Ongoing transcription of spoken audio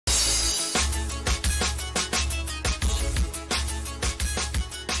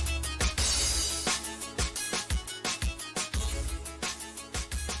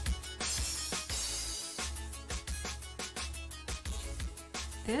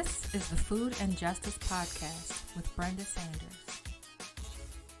This is the Food and Justice Podcast with Brenda Sanders.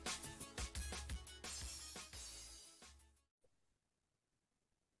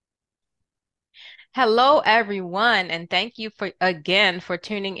 Hello, everyone, and thank you for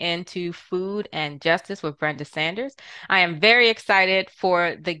tuning in to Food and Justice with Brenda Sanders. I am very excited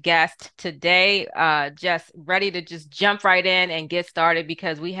for the guest today. Just ready to just jump right in and get started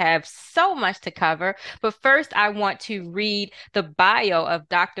because we have so much to cover. But first, I want to read the bio of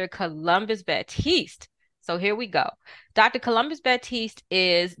Dr. Columbus Batiste. So here we go. Dr. Columbus Batiste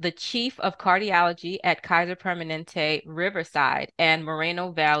is the chief of cardiology at Kaiser Permanente, Riverside, and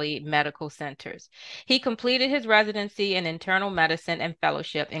Moreno Valley Medical Centers. He completed his residency in internal medicine and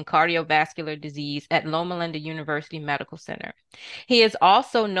fellowship in cardiovascular disease at Loma Linda University Medical Center. He is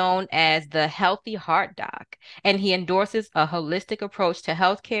also known as the Healthy Heart Doc, and he endorses a holistic approach to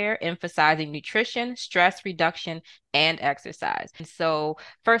healthcare, emphasizing nutrition, stress reduction, and exercise. And so,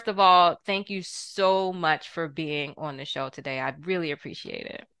 first of all, thank you so much for being on the show today. I really appreciate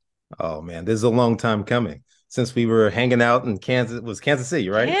it. Oh man, this is a long time coming since we were hanging out in Kansas. It was Kansas City,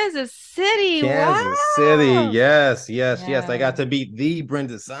 right? Kansas City. Kansas City. Wow. Yes. I got Yeah. to meet the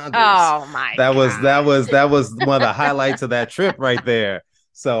Brenda Saunders. Oh my That was one of the highlights of that trip right there.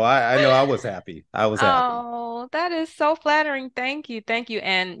 So I know I was happy. I was happy. Oh, that is so flattering. Thank you. Thank you.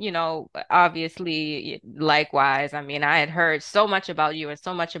 And, obviously, likewise, I mean, I had heard so much about you and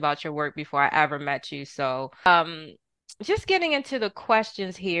so much about your work before I ever met you. So, just getting into the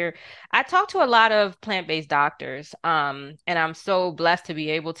questions here, I talk to a lot of plant-based doctors, and I'm so blessed to be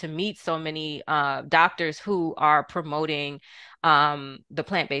able to meet so many doctors who are promoting the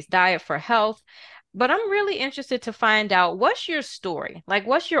plant-based diet for health. But I'm really interested to find out what's your story? Like,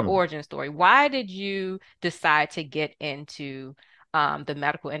 what's your Hmm. origin story? Why did you decide to get into the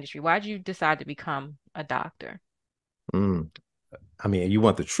medical industry? Why did you decide to become a doctor? Mm. I mean, you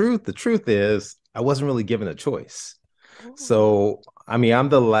want the truth? The truth is, I wasn't really given a choice. Ooh. So, I mean, I'm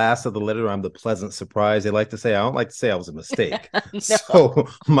the last of the litter. I'm the pleasant surprise. They like to say, I don't like to say I was a mistake. No. So,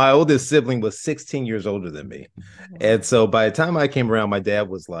 my oldest sibling was 16 years older than me. And Wow. so, by the time I came around, my dad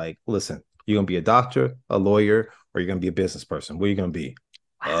was like, listen, you're going to be a doctor, a lawyer, or you're going to be a business person. What are you going to be?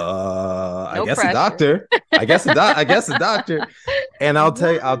 Wow. I No guess a pressure. doctor. I guess a doctor. And I'll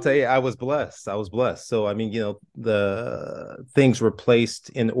tell Wow. you, I was blessed. I was blessed. So I mean, the things were placed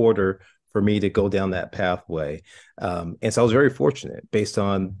in order for me to go down that pathway. And so I was very fortunate based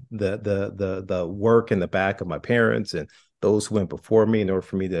on the work in the back of my parents and those who went before me in order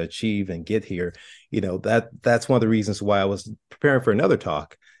for me to achieve and get here. That's one of the reasons why I was preparing for another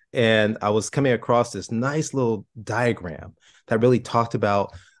talk. And I was coming across this nice little diagram that really talked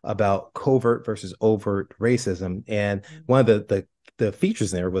about covert versus overt racism. And one of the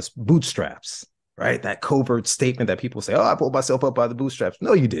features there was bootstraps, right? That covert statement that people say, "Oh, I pulled myself up by the bootstraps."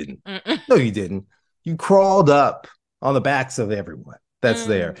 No, you didn't. Mm-mm. No, you didn't. You crawled up on the backs of everyone that's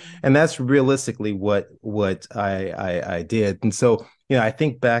there, Mm. and that's realistically what I did. And so, I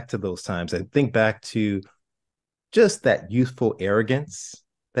think back to those times. I think back to just that youthful arrogance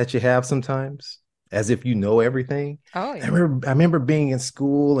that you have sometimes, as if you know everything. Oh I yeah. remember being in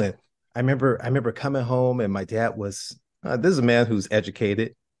school, and I remember coming home, and my dad was this is a man who's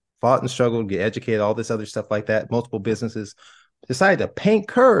educated, fought and struggled to get educated, all this other stuff like that, multiple businesses, decided to paint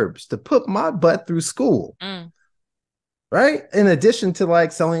curbs to put my butt through school, Mm. right? In addition to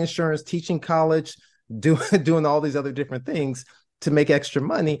like selling insurance, teaching college, doing all these other different things to make extra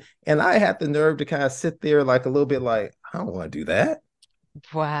money. And I had the nerve to kind of sit there like a little bit like, I don't want to do that.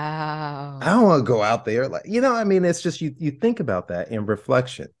 I Wow. don't want to go out there. Like, I mean, it's just you think about that in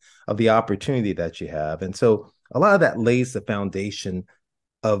reflection of the opportunity that you have. And so a lot of that lays the foundation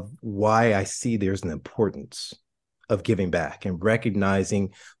of why I see there's an importance of giving back and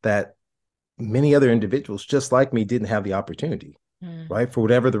recognizing that many other individuals just like me didn't have the opportunity, Mm. right? For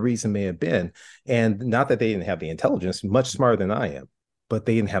whatever the reason may have been. And not that they didn't have the intelligence, much smarter than I am, but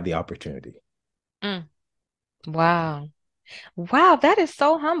they didn't have the opportunity. Mm. Wow. Wow, that is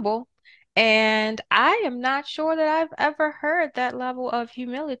so humble. And I am not sure that I've ever heard that level of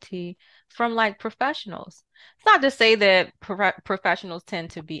humility from like professionals. It's not to say that professionals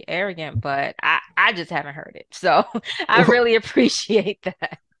tend to be arrogant, but I just haven't heard it. So I Well, really appreciate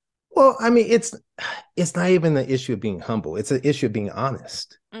that. well, I mean, it's not even the issue of being humble. It's an issue of being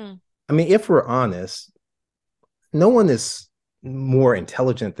honest. Mm, I mean, if we're honest, no one is more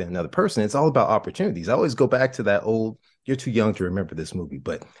intelligent than another person. It's all about opportunities. I always go back to that old, you're too young to remember this movie,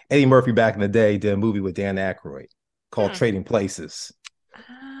 but Eddie Murphy back in the day did a movie with Dan Aykroyd called hmm. Trading Places. Oh,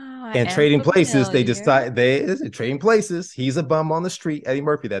 I And am Trading Places, they familiar. decide Trading Places. He's a bum on the street, Eddie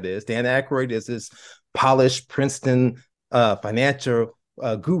Murphy, that is. Dan Aykroyd is this polished Princeton financial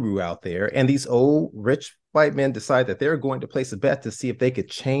guru out there, and these old rich white men decide that they're going to place a bet to see if they could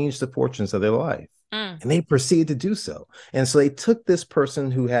change the fortunes of their life. And they proceeded to do so. And so they took this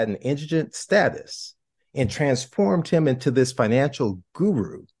person who had an indigent status and transformed him into this financial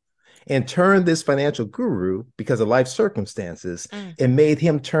guru, and turned this financial guru, because of life circumstances, and made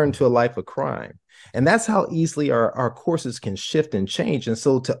him turn to a life of crime. And that's how easily our courses can shift and change. And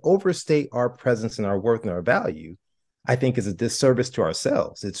so to overstate our presence and our worth and our value, I think, is a disservice to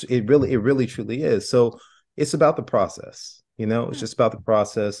ourselves. It really truly is. So it's about the process. It's just about the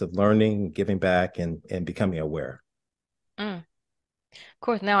process of learning, giving back, and becoming aware. Of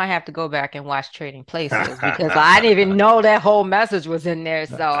course, now I have to go back and watch Trading Places because I didn't even know that whole message was in there.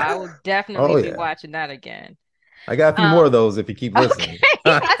 So I will definitely be watching that again. I got a few more of those if you keep listening.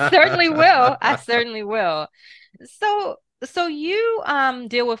 Okay. I certainly will. I certainly will. So you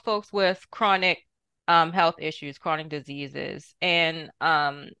deal with folks with chronic health issues, chronic diseases. And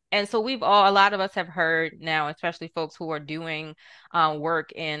so a lot of us have heard now, especially folks who are doing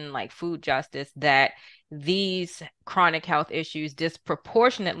work in like food justice, that these chronic health issues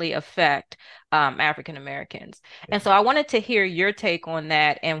disproportionately affect African Americans. And so I wanted to hear your take on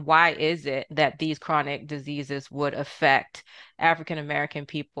that, and why is it that these chronic diseases would affect African American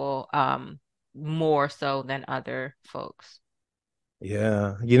people more so than other folks?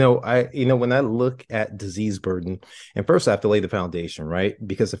 Yeah. When I look at disease burden, and first I have to lay the foundation, right?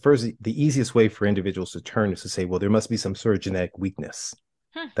 Because the easiest way for individuals to turn is to say, well, there must be some sort of genetic weakness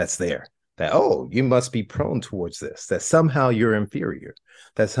that's there. That, oh, you must be prone towards this, that somehow you're inferior,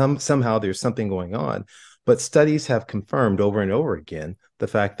 that somehow there's something going on. But studies have confirmed over and over again the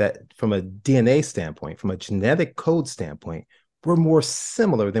fact that from a DNA standpoint, from a genetic code standpoint, we're more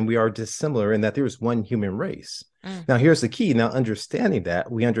similar than we are dissimilar, in that there is one human race. Now, here's the key. Now, understanding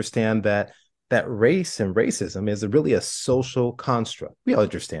that, we understand that race and racism is really a social construct. We all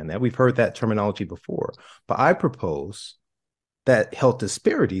understand that. We've heard that terminology before. But I propose that health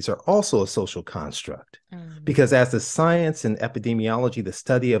disparities are also a social construct, because as the science and epidemiology, the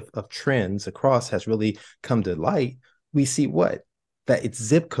study of trends across, has really come to light, we see that it's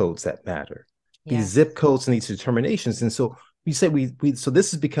zip codes that matter. These zip codes and these determinations. And so we say so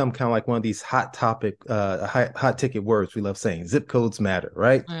this has become kind of like one of these hot ticket words we love saying. Zip codes matter,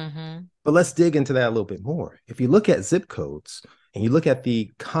 right? But let's dig into that a little bit more. If you look at zip codes and you look at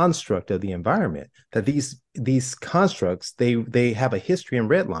the construct of the environment, that these constructs, they have a history in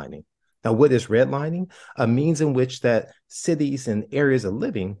redlining. Now, what is redlining? A means in which that cities and areas of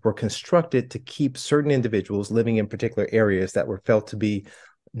living were constructed to keep certain individuals living in particular areas that were felt to be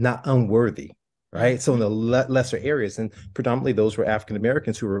not unworthy. Right. So in the lesser areas, and predominantly those were African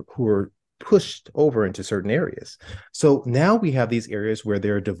Americans who were pushed over into certain areas. So now we have these areas where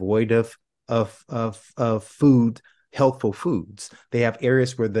they're devoid of food, healthful foods. They have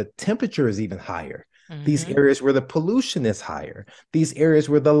areas where the temperature is even higher. These areas where the pollution is higher. These areas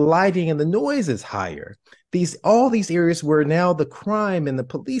where the lighting and the noise is higher. All these areas where now the crime and the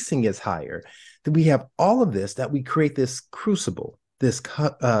policing is higher. That we have all of this, that we create this crucible. This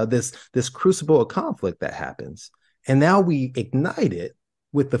crucible of conflict that happens, and now we ignite it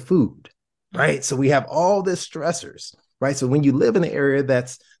with the food, right? So we have all this stressors, right? So when you live in an area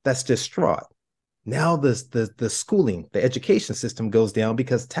that's distraught, now the schooling, the education system goes down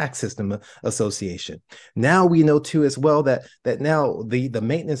because tax system association. Now we know too as well that now the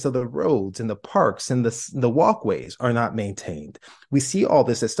maintenance of the roads and the parks and the walkways are not maintained. We see all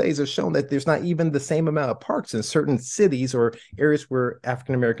this as studies have shown that there's not even the same amount of parks in certain cities or areas where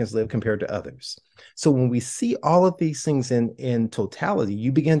African Americans live compared to others. So when we see all of these things in totality,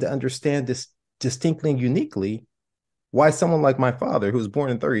 you begin to understand this distinctly and uniquely why someone like my father, who was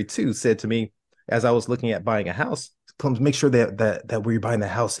born in 1932, said to me, as I was looking at buying a house, make sure that where you're buying the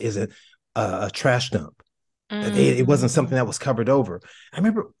house isn't a trash dump. It wasn't something that was covered over. I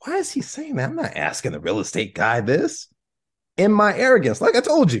remember, why is he saying that? I'm not asking the real estate guy this. In my arrogance, like I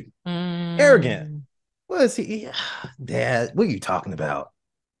told you, arrogant. What is he? Dad, what are you talking about?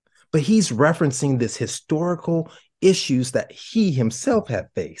 But he's referencing this historical issues that he himself had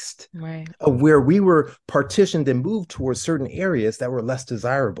faced, right? Of where we were partitioned and moved towards certain areas that were less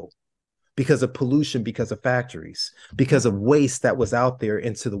desirable, because of pollution, because of factories, because of waste that was out there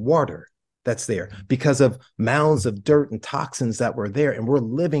into the water that's there, because of mounds of dirt and toxins that were there. And we're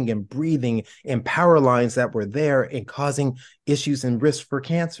living and breathing in power lines that were there and causing issues and risk for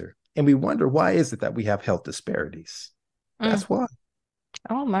cancer. And we wonder, why is it that we have health disparities? That's why.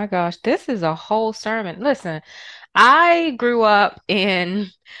 Oh my gosh, this is a whole sermon. Listen, I grew up in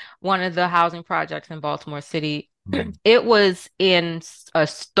one of the housing projects in Baltimore City. It was in a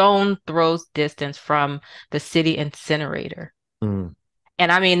stone throw distance from the city incinerator.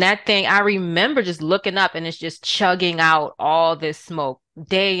 And I mean, that thing, I remember just looking up and it's just chugging out all this smoke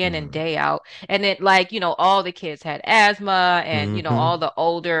day in and Mm-hmm. day out. And it like, all the kids had asthma and, Mm-hmm. all the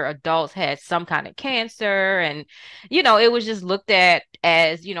older adults had some kind of cancer. And, it was just looked at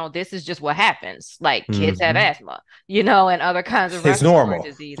as, this is just what happens. Like kids have Mm-hmm. asthma, and other kinds of It's respiratory normal.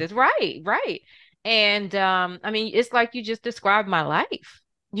 diseases. Right, right. And I mean, it's like you just described my life.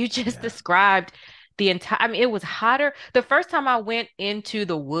 You just Yeah. described the entire, I mean, it was hotter. The first time I went into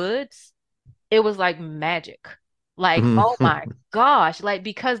the woods, it was like magic. Like, oh my Mhm. gosh, like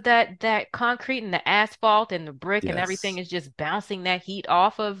because that concrete and the asphalt and the brick and everything Yes. is just bouncing that heat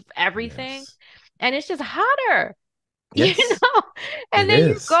off of everything. Yes. And it's just hotter, you Yes. know? And It then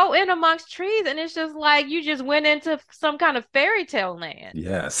you is. go in amongst trees and it's just like you just went into some kind of fairy tale land.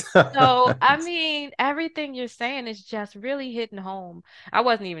 Yes. So, I mean, everything you're saying is just really hitting home. I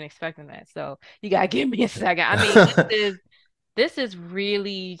wasn't even expecting that. So, you gotta give me a second. I mean, this is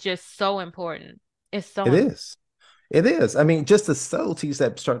really just so important. It's so It important. is. It is. I mean, just the subtleties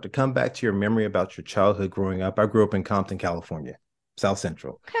that start to come back to your memory about your childhood growing up. I grew up in Compton, California, South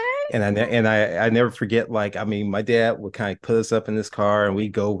Central. Okay. And I never forget, like, I mean, my dad would kind of put us up in this car and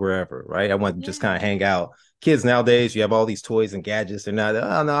we'd go wherever, right? I want to just kind of Yeah. hang out. Kids nowadays, you have all these toys and gadgets. They're not,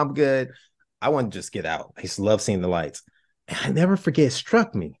 oh no, I'm good. I want to just get out. I used to love seeing the lights. And I never forget, it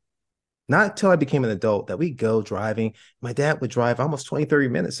struck me, not until I became an adult, that we go driving. My dad would drive almost 20, 30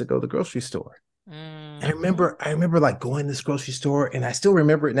 minutes to go to the grocery store. And I Hmm. remember, I remember like going to this grocery store, and I still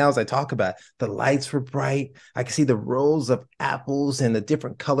remember it now as I talk about it. The lights were bright. I could see the rows of apples and the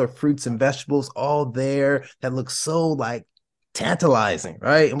different color fruits and vegetables all there that look so like tantalizing,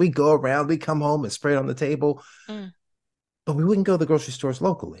 right? And we go around, we come home and spray it on the table, Mm. but we wouldn't go to the grocery stores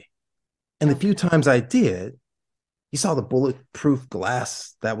locally. And the few Okay. times I did, you saw the bulletproof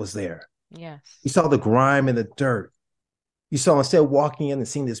glass that was there. Yes. You saw the grime and the dirt. You saw, instead of walking in and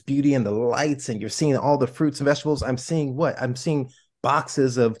seeing this beauty and the lights, and you're seeing all the fruits and vegetables, I'm seeing what? I'm seeing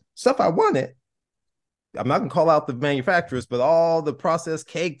boxes of stuff I wanted. I'm not gonna call out the manufacturers, but all the processed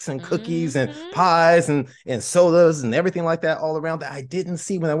cakes and cookies and Hmm. pies and sodas and everything like that all around that I didn't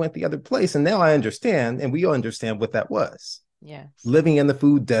see when I went the other place. And now I understand, and we all understand what that was. Yes. Living in the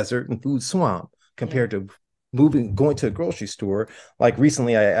food desert and food swamp Yeah. compared to going to a grocery store. Like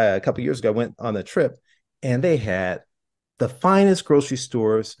recently, a couple of years ago, I went on a trip, and they had the finest grocery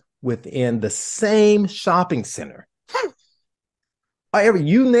stores within the same shopping center.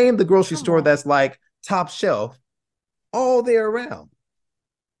 You name the grocery Come store on. that's like top shelf, all there around.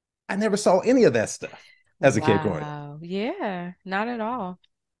 I never saw any of that stuff as a kid growing up. Wow. Yeah. Not at all.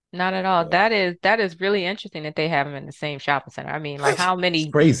 Not at all. So That is really interesting that they have them in the same shopping center. I mean, like how it's many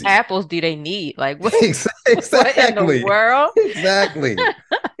crazy. apples do they need? Like what what in the Exactly. world? Exactly.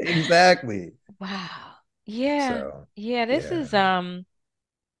 Exactly. Wow. Yeah. So Yeah, this yeah. is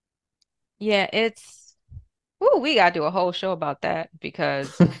yeah, it's ooh, we gotta do a whole show about that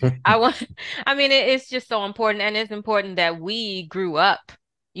because I want I mean it's just so important and it's important that we grew up,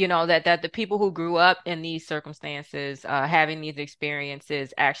 that the people who grew up in these circumstances, having these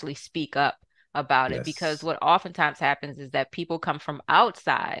experiences actually speak up about it because Yes. what oftentimes happens is that people come from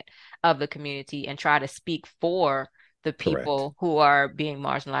outside of the community and try to speak for the Correct. people who are being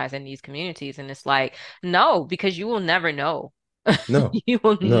marginalized in these communities and it's like no because you will never know. No. You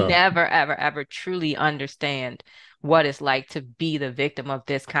will No. never, ever, ever truly understand what it's like to be the victim of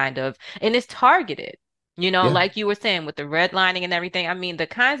this kind of, and it's targeted. Yeah. Like you were saying with the redlining and everything. I mean, the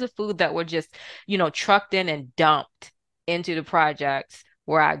kinds of food that were just, trucked in and dumped into the projects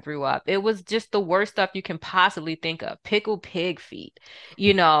where I grew up. It was just the worst stuff you can possibly think of. Pickled pig feet,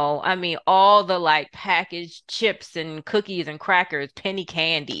 I mean, all the like packaged chips and cookies and crackers, penny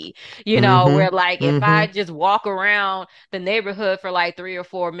candy, Mm-hmm. where like if I Mm-hmm. just walk around the neighborhood for like 3 or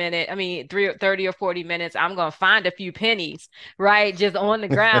 4 minutes, I mean, 30 or 40 minutes, I'm going to find a few pennies, right? Just on the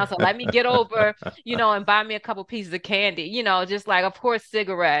ground. So let me get over, and buy me a couple pieces of candy, just like, of course,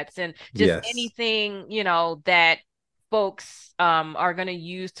 cigarettes and just Yes. anything, that folks are going to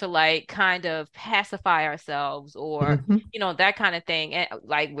use to like kind of pacify ourselves or Mm-hmm. that kind of thing and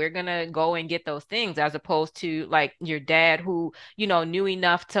like we're going to go and get those things as opposed to like your dad who knew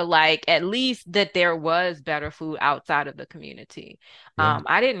enough to like at least that there was better food outside of the community. Yeah.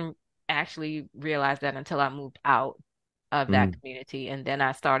 I didn't actually realize that until I moved out of that Mm. community and then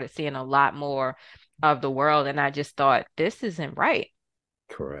I started seeing a lot more of the world and I just thought this isn't right.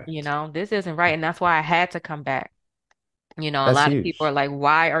 Correct. This isn't right and that's why I had to come back. A That's lot of people are huge. like,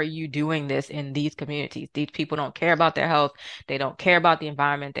 why are you doing this in these communities? These people don't care about their health. They don't care about the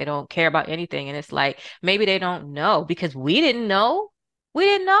environment. They don't care about anything. And it's like, maybe they don't know because we didn't know. We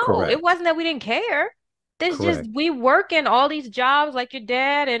didn't know. It Correct. wasn't that we didn't care. There's just, Correct. we work in all these jobs like your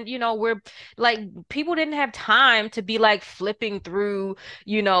dad, and we're like, people didn't have time to be like flipping through,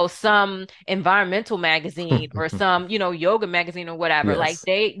 some environmental magazine or some, yoga magazine or whatever. Like Yes,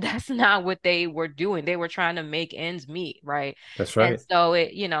 that's not what they were doing. They were trying to make ends meet, right? that's And right. so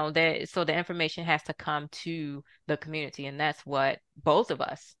so the information has to come to the community, and that's what both of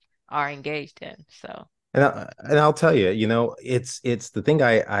us are engaged in. So, And I'll tell you, it's the thing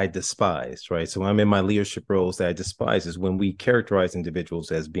I despise, right? So when I'm in my leadership roles that I despise is when we characterize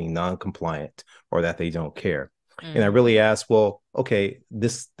individuals as being non-compliant or that they don't care. And I mm, really ask, well, okay,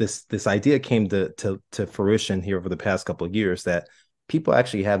 this idea came to fruition here over the past couple of years that people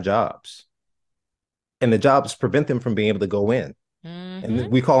actually have jobs, and the jobs prevent them from being able to go in. And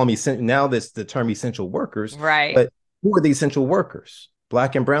hmm, we call them now this the term essential workers, right. but who are the essential workers?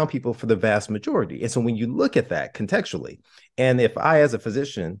 Black and brown people for the vast majority. And so when you look at that contextually, and if I, as a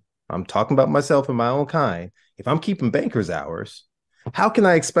physician, I'm talking about myself and my own kind, if I'm keeping banker's hours, how can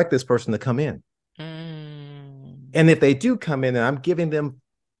I expect this person to come in? Mm, And if they do come in and I'm giving them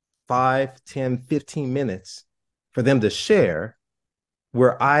 5, 10, 15 minutes for them to share,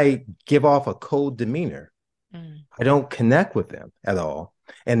 where I give off a cold demeanor, mm, I don't connect with them at all.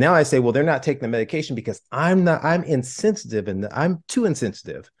 And now I say, well, they're not taking the medication because I'm insensitive, and I'm too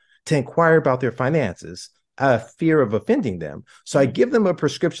insensitive to inquire about their finances out of fear of offending them. So I mm, give them a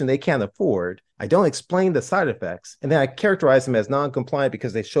prescription they can't afford. I don't explain the side effects. And then I characterize them as non-compliant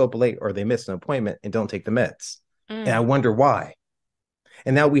because they show up late or they miss an appointment and don't take the meds. And I mm, wonder why.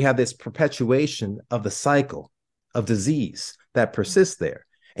 And now we have this perpetuation of the cycle of disease that persists there.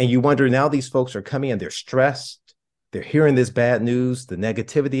 And you wonder, now these folks are coming in, they're stressed, they're hearing this bad news, the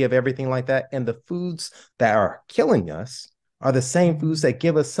negativity of everything like that. And the foods that are killing us are the same foods that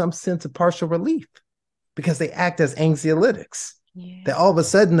give us some sense of partial relief because they act as anxiolytics. That yeah, all of a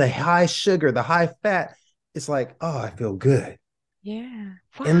sudden, the high sugar, the high fat, it's like, oh, I feel good yeah.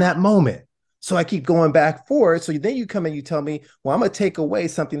 in Wow. that moment. So I keep going back for it. So then you come and you tell me, well, I'm going to take away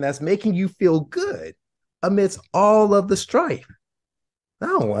something that's making you feel good amidst all of the strife. I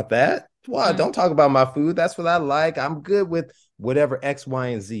don't want that. Well, Mm, don't talk about my food. That's what I like. I'm good with whatever X, Y,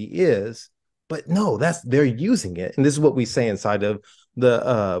 and Z is. But no, they're using it. And this is what we say inside of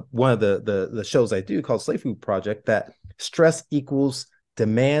the one of the shows I do called Slave Food Project, that stress equals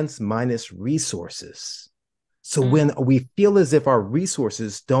demands minus resources. So mm, when we feel as if our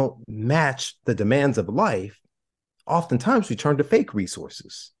resources don't match the demands of life, oftentimes we turn to fake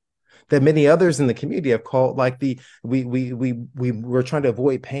resources that many others in the community have called like we're trying to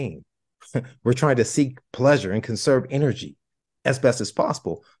avoid pain. We're trying to seek pleasure and conserve energy as best as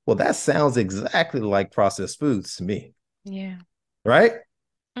possible. Well, that sounds exactly like processed foods to me, yeah. right?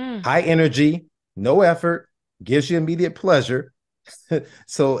 Mm, High energy, no effort, gives you immediate pleasure.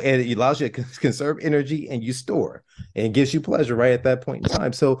 So, and it allows you to conserve energy and you store, and it gives you pleasure right at that point in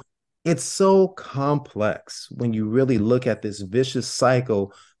time. So it's so complex when you really look at this vicious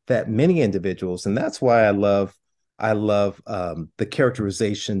cycle that many individuals, and that's why I love the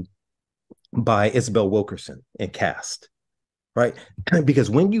characterization by Isabel Wilkerson in Caste, right? Because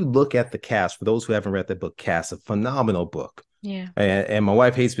when you look at the Caste, for those who haven't read the book Caste, a phenomenal book. yeah. And my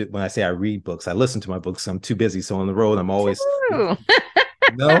wife hates it when I say I read books. I listen to my books. I'm too busy. So on the road, I'm always True. listening.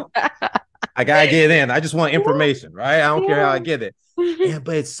 No, I gotta get in. I just want information, right? I don't care how Yeah. I get it. And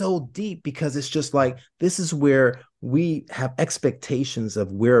but it's so deep because it's just like this is where we have expectations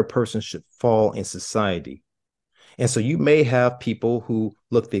of where a person should fall in society. And so you may have people who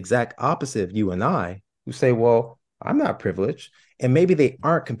look the exact opposite of you and I who say, well, I'm not privileged. And maybe they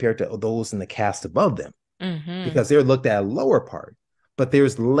aren't compared to those in the caste above them Mm-hmm. because they're looked at a lower part. But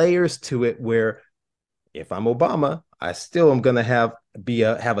there's layers to it where if I'm Obama, I still am going to have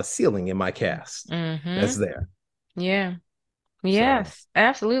a ceiling in my caste Mm-hmm. that's there. Yeah. So Yes,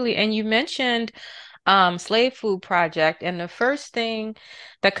 absolutely. And you mentioned Slave Food Project, and the first thing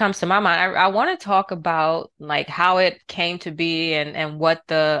that comes to my mind, I want to talk about like how it came to be and what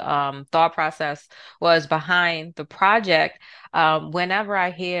the thought process was behind the project. Whenever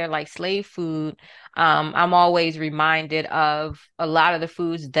I hear like slave food, I'm always reminded of a lot of the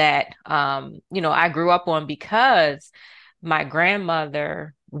foods that I grew up on because my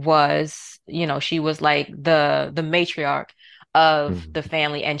grandmother was, she was like the matriarch of the mhm.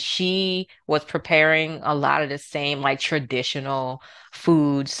 family, and she was preparing a lot of the same like traditional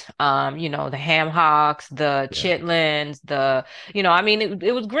foods, the ham hocks, the Yeah. chitlins, I mean,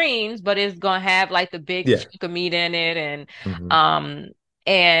 it was greens, but it's gonna have like the big Yeah. chunk of meat in it, Mhm. um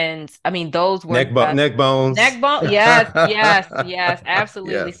And I mean, those were Neck bones. neck bone. Yes, yes, yes,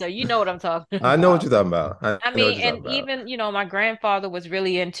 absolutely. So Yes. you know what I'm talking I know what about. you're talking about. I I know what mean, you're and talking about. even, my grandfather was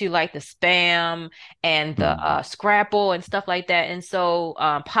really into like the spam and the Mhm. scrapple and stuff like that. And so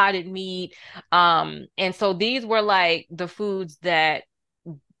potted meat. And so these were like the foods that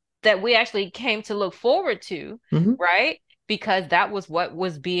we actually came to look forward to, Mhm. right? Because that was what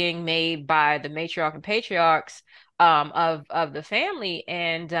was being made by the matriarch and patriarchs of the family.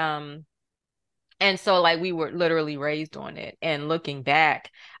 And so like we were literally raised on it. And looking back,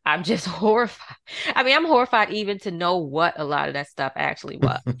 I'm just horrified. I mean, I'm horrified even to know what a lot of that stuff actually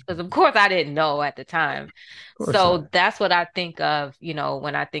was. Because of course I didn't know at the time. Of course So not. that's what I think of,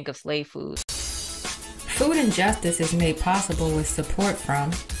 when I think of slave food. Food and Justice is made possible with support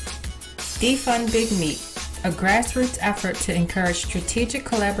from Defund Big Meat, a grassroots effort to encourage strategic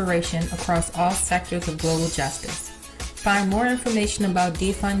collaboration across all sectors of global justice. Find more information about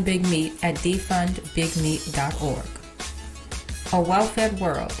Defund Big Meat at defundbigmeat.org. A Well-Fed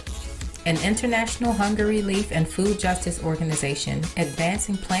World, an international hunger relief and food justice organization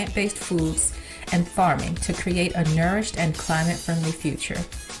advancing plant-based foods and farming to create a nourished and climate-friendly future.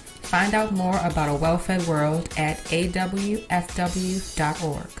 Find out more about A Well-Fed World at awfw.org.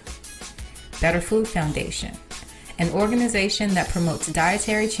 Better Food Foundation, an organization that promotes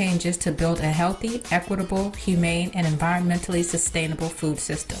dietary changes to build a healthy, equitable, humane, and environmentally sustainable food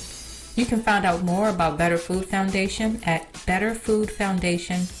system. You can find out more about Better Food Foundation at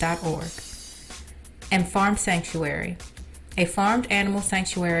betterfoodfoundation.org. And Farm Sanctuary, a farmed animal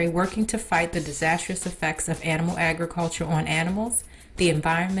sanctuary working to fight the disastrous effects of animal agriculture on animals, the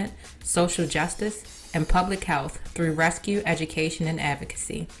environment, social justice, and public health through rescue, education, and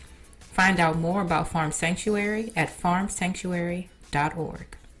advocacy. Find out more about Farm Sanctuary at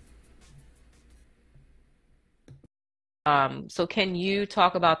farmsanctuary.org. So can you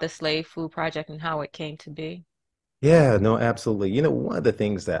talk about the Slave Food Project and how it came to be? Yeah, no, absolutely. One of the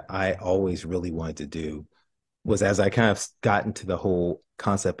things that I always really wanted to do was, as I kind of got into the whole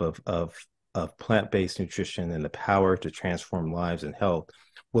concept of plant-based nutrition and the power to transform lives and health,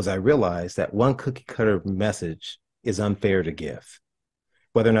 was I realized that one cookie cutter message is unfair to give.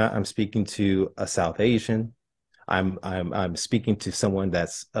 Whether or not I'm speaking to a South Asian, I'm speaking to someone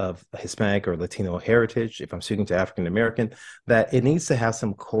that's of Hispanic or Latino heritage, if I'm speaking to African American, that it needs to have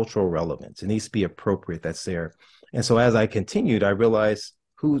some cultural relevance. It needs to be appropriate that's there. And so as I continued, I realized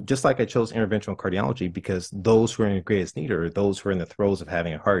just like I chose interventional cardiology, because those who are in the greatest need are those who are in the throes of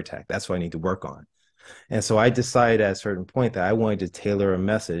having a heart attack. That's what I need to work on. And so I decided at a certain point that I wanted to tailor a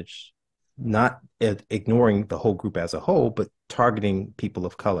message, not ignoring the whole group as a whole, but targeting people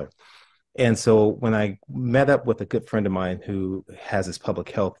of color. And so when I met up with a good friend of mine who has his public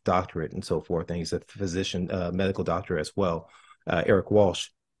health doctorate and so forth, and he's a physician, medical doctor as well, Eric Walsh,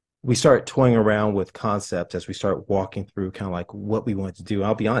 we start toying around with concepts as we start walking through kind of like what we wanted to do.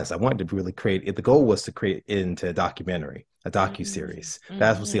 I'll be honest, I wanted to really create it. The goal was to create it into a documentary, a docu-series.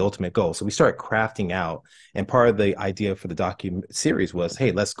 That was the Mm-hmm. ultimate goal. So we started crafting out, and part of the idea for the docu-series was,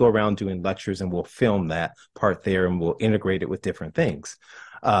 hey, let's go around doing lectures and we'll film that part there and we'll integrate it with different things.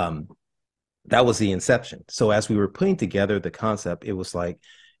 That was the inception. So as we were putting together the concept, it was like,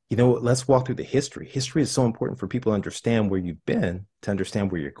 let's walk through the history. History is so important for people to understand where you've been, to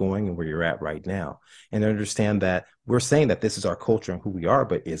understand where you're going and where you're at right now, and to understand that we're saying that this is our culture and who we are,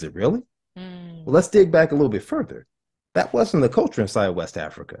 but is it really? Well, let's dig back a little bit further. That wasn't the culture inside of West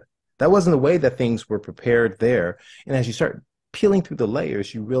Africa. That wasn't the way that things were prepared there. And as you start peeling through the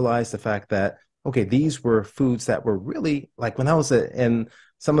layers, you realize the fact that, okay, these were foods that were really like when I was and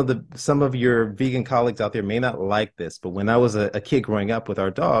some of your vegan colleagues out there may not like this, but when I was a kid growing up with our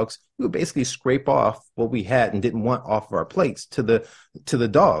dogs, we would basically scrape off what we had and didn't want off of our plates to the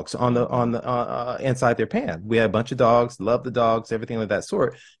dogs on the inside their pan. We had a bunch of dogs, loved the dogs, everything of that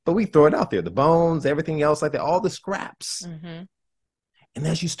sort, but we throw it out there, the bones, everything else like that, all the scraps. Mm-hmm. And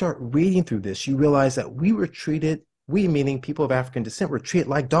as you start reading through this, you realize that we meaning people of African descent, were treated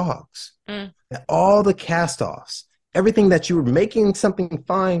like dogs. Mm. That all the cast-offs, everything that you were making something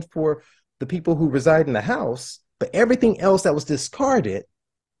fine for the people who reside in the house, but everything else that was discarded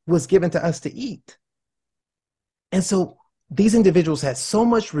was given to us to eat. And so these individuals had so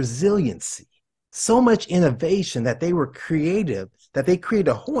much resiliency, so much innovation, that they were creative, that they created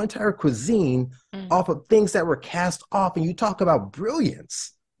a whole entire cuisine off of things that were cast off. And you talk about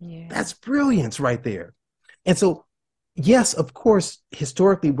brilliance. Yeah. That's brilliance right there. And so, yes, of course,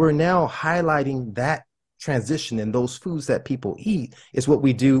 historically, we're now highlighting that transition, and those foods that people eat is what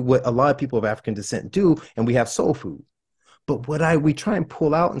we do, what a lot of people of African descent do, and we have soul food. But what we try and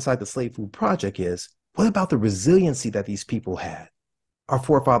pull out inside the Slave Food Project is, what about the resiliency that these people had? our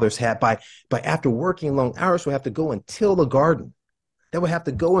forefathers had by after working long hours, would have to go and till the garden. They would have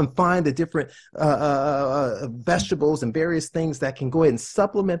to go and find the different vegetables and various things that can go ahead and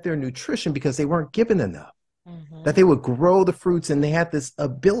supplement their nutrition because they weren't given enough. That they would grow the fruits and they had this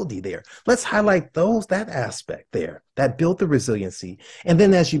ability there. Let's highlight that aspect there that built the resiliency. And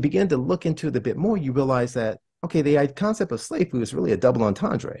then as you begin to look into it a bit more, you realize that, okay, the concept of slave food is really a double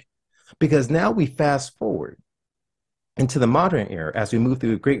entendre, because now we fast forward into the modern era as we move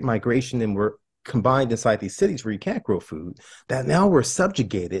through a great migration and we're combined inside these cities where you can't grow food, that now we're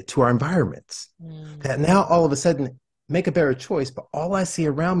subjugated to our environments. That now all of a sudden make a better choice, but all I see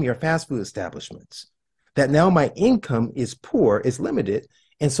around me are fast food establishments. That now my income is poor, is limited.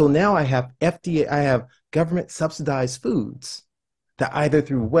 And so now I have I have government subsidized foods that either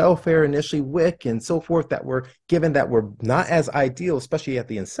through welfare, initially WIC and so forth, that were given that were not as ideal, especially at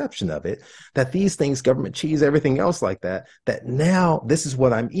the inception of it, that these things, government cheese, everything else like that, that now this is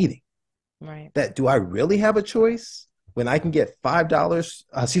what I'm eating. Right. That do I really have a choice when I can get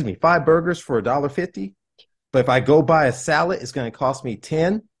 $5, 5 burgers for $1.50? But if I go buy a salad, it's going to cost me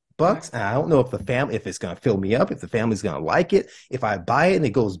 $10. And I don't know if it's going to fill me up, if the family's going to like it. If I buy it and it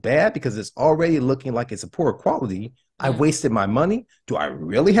goes bad because it's already looking like it's a poor quality, I've wasted my money. Do I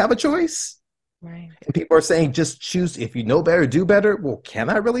really have a choice? Right. And people are saying, just choose. If you know better, do better. Well, can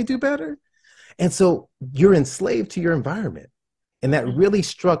I really do better? And so you're enslaved to your environment. And that really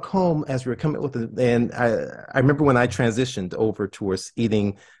struck home as we were coming with it. And I remember when I transitioned over towards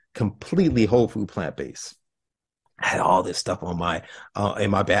eating completely whole food, plant-based. I had all this stuff on my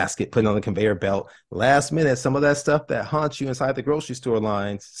in my basket, putting on the conveyor belt. Last minute, some of that stuff that haunts you inside the grocery store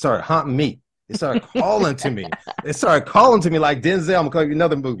lines started haunting me. It started calling to me. It started calling to me like Denzel. I'm gonna call you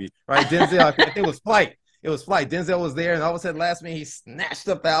another movie, right? Denzel. I think it was Flight. It was Flight. Denzel was there, and all of a sudden, last minute, he snatched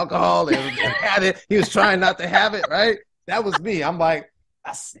up the alcohol and had it. He was trying not to have it, right? That was me. I'm like,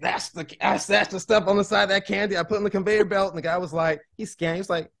 I snatched the stuff on the side of that candy. I put in the conveyor belt, and the guy was like, he scanned. He's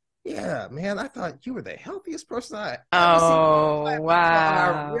like, yeah, man, I thought you were the healthiest person I ever seen. Oh, wow.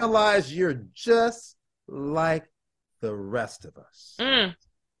 And I realized you're just like the rest of us.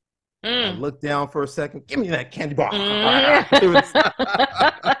 I looked down for a second. Give me that candy bar.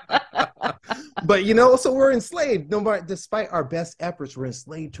 But, so we're enslaved. Despite our best efforts, we're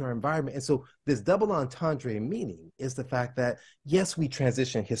enslaved to our environment. And so this double entendre meaning is the fact that, yes, we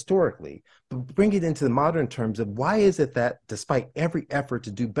transition historically, but bring it into the modern terms of why is it that despite every effort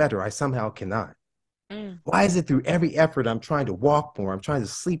to do better, I somehow cannot? Why is it through every effort I'm trying to walk more, I'm trying to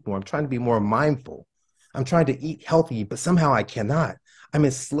sleep more, I'm trying to be more mindful, I'm trying to eat healthy, but somehow I cannot? I'm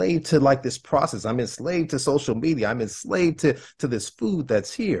enslaved to like this process. I'm enslaved to social media. I'm enslaved to this food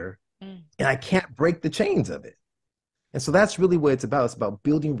that's here. And I can't break the chains of it. And so that's really what it's about. It's about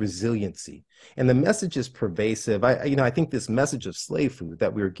building resiliency. And the message is pervasive. I think this message of slave food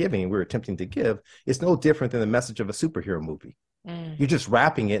that we we're attempting to give, is no different than the message of a superhero movie. You're just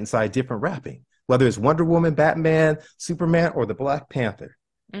wrapping it inside different wrapping, whether it's Wonder Woman, Batman, Superman, or the Black Panther,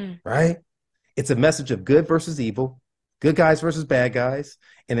 right? It's a message of good versus evil, good guys versus bad guys.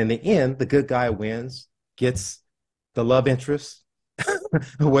 And in the end, the good guy wins, gets the love interest,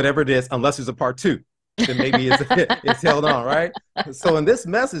 whatever it is, unless there's a part 2, then maybe it's held on, right? So in this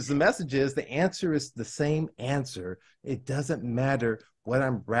message, the message is the answer is the same answer. It doesn't matter what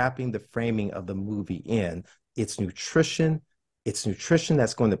I'm wrapping the framing of the movie in. It's nutrition. It's nutrition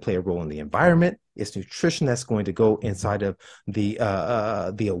that's going to play a role in the environment. It's nutrition that's going to go inside of the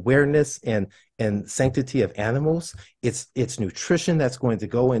awareness and sanctity of animals. It's nutrition that's going to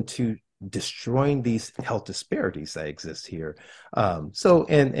go into destroying these health disparities that exist here. So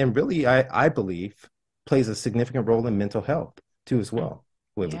really, I believe plays a significant role in mental health too, as well,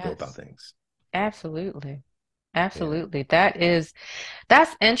 the way we go about things. Absolutely. That's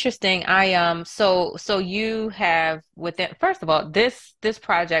interesting. So you have within, first of all, this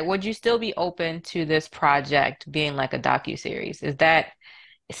project, would you still be open to this project being like a docuseries? Is that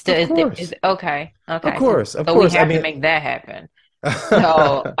still, Of course. Okay. Of course. So we have to make that happen.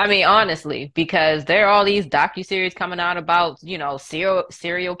 So, honestly, because there are all these docuseries coming out about,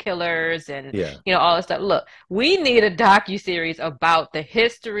 serial killers and, all this stuff. Look, we need a docuseries about the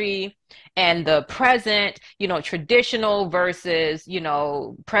history and the present, traditional versus,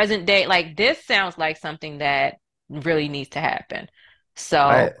 present day. Like, this sounds like something that really needs to happen.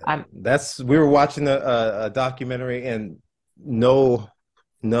 So we were watching a documentary, and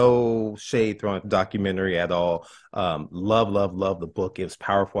no shade thrown at the documentary at all. Love the book. It was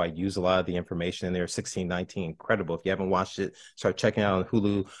powerful. I used a lot of the information in there. 1619, incredible. If you haven't watched it, start checking it out on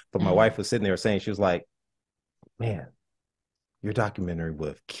Hulu. But my wife was sitting there saying, she was like, man, your documentary would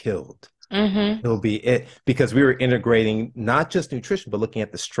have killed Mm-hmm. It'll be it because we were integrating not just nutrition, but looking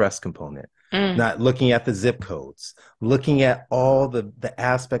at the stress component, Mm. not looking at the zip codes, looking at all the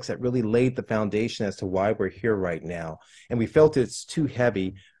aspects that really laid the foundation as to why we're here right now. And we felt it's too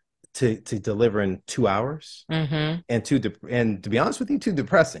heavy to deliver in 2 hours, Mm-hmm. and to be honest with you, too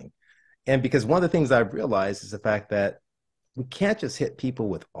depressing. And because one of the things I've realized is the fact that we can't just hit people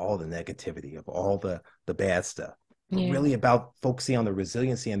with all the negativity of all the bad stuff. We're Yeah. really about focusing on the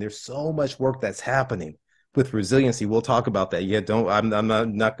resiliency, and there's so much work that's happening with resiliency. We'll talk about that. Yeah, don't I'm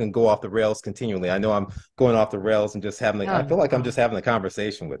not going to go off the rails continually. I know I'm going off the rails and just having I Oh, feel like I'm no. just having a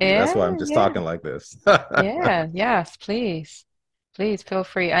conversation with you. That's Yeah, why I'm just yeah, talking like this. yeah, yes, please. Please feel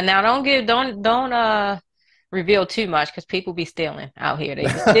free. And now don't reveal too much because people be stealing out here. They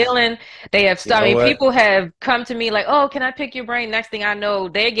be stealing. They have You I know mean, what? people have come to me like, "Oh, can I pick your brain?" Next thing I know,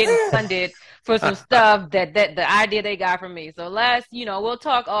 they're getting funded for some stuff that the idea they got from me. So we'll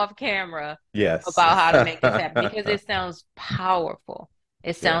talk off camera Yes. about how to make this happen because it sounds powerful.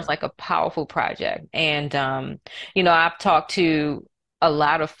 It sounds Yeah. like a powerful project. And I've talked to a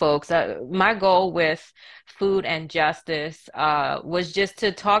lot of folks. My goal with food and justice was just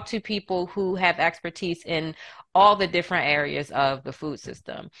to talk to people who have expertise in all the different areas of the food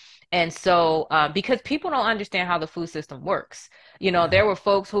system. And so, because people don't understand how the food system works, Yeah. there were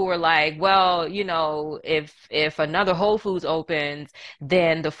folks who were like, well, if another Whole Foods opens,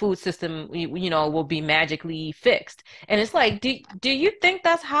 then the food system, will be magically fixed. And it's like, do you think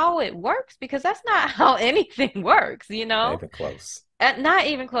that's how it works? Because that's not how anything works, Not even close. Not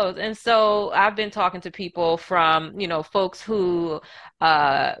even close. And so I've been talking to people from, folks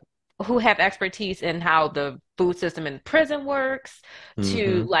uh who have expertise in how the food system in prison works,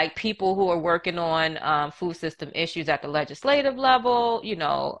 to Hmm. like people who are working on food system issues at the legislative level.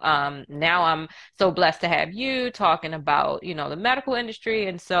 Now I'm so blessed to have you talking about, the medical industry.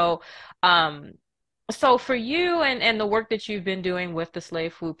 And so for you and the work that you've been doing with the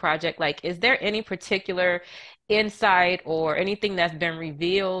Slave Food Project, like, is there any particular insight or anything that's been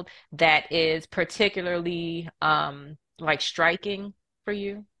revealed that is particularly like striking for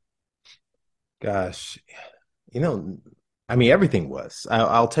you? Gosh, you know, I mean, everything was.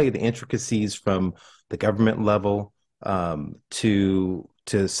 I'll tell you the intricacies from the government level, to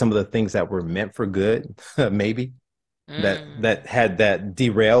some of the things that were meant for good, maybe that Mm, that had that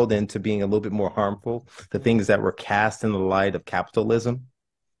derailed into being a little bit more harmful. The yeah. things that were cast in the light of capitalism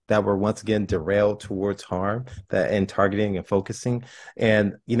that were once again derailed towards harm, that and targeting and focusing.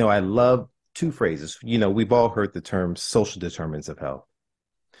 And I love two phrases. We've all heard the term social determinants of health.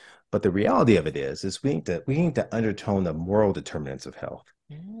 But the reality of it is we need to undertone the moral determinants of health.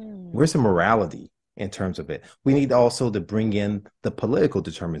 Where's Mm, the morality in terms of it? We need also to bring in the political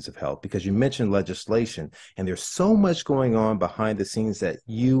determinants of health because you mentioned legislation, and there's so much going on behind the scenes that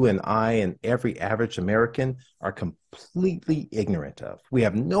you and I and every average American are completely ignorant of. We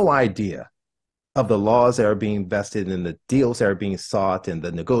have no idea of the laws that are being vested and the deals that are being sought and the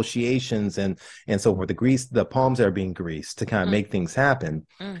negotiations and so forth, the palms that are being greased to kind of mm, make things happen.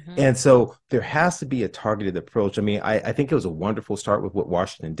 mm-hmm, And so there has to be a targeted approach. I mean, I think it was a wonderful start with what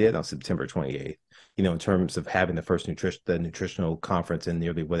Washington did on September 28th, in terms of having the nutritional conference in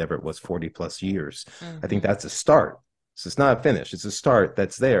nearly whatever it was, 40 plus years. I think mm-hmm. that's a start. So it's not a finish, it's a start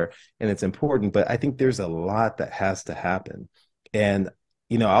that's there and it's important. But I think there's a lot that has to happen. And,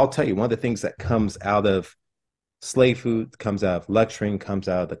 I'll tell you, one of the things that comes out of slave food, comes out of lecturing, comes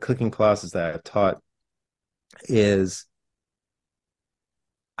out of the cooking classes that I've taught is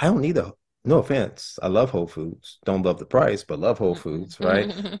I don't need a no offense. I love Whole Foods. Don't love the price, but love Whole Foods, right?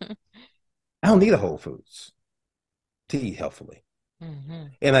 Mm-hmm. I don't need a Whole Foods to eat healthily. Mm-hmm.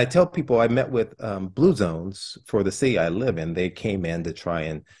 And I tell people I met with Blue Zones for the city I live in. They came in to try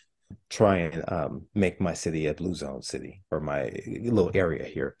and make my city a blue zone city or my little area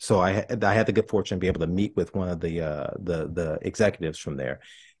here. So I had the good fortune to be able to meet with one of the executives from there.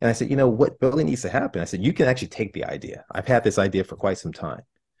 And I said, what really needs to happen? I said, you can actually take the idea. I've had this idea for quite some time.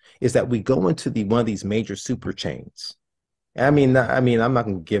 Is that we go into the one of these major super chains. I'm not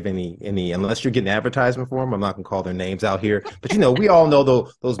going to give any unless you're getting advertisement for them. I'm not going to call their names out here, but we all know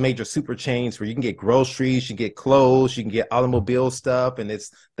those major super chains where you can get groceries, you can get clothes, you can get automobile stuff, and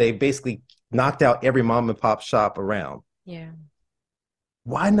they basically knocked out every mom and pop shop around. Yeah.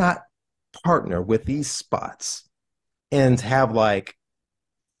 Why not partner with these spots and have like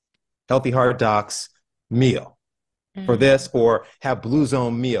Healthy Heart Docs meal for Mm-hmm. this, or have Blue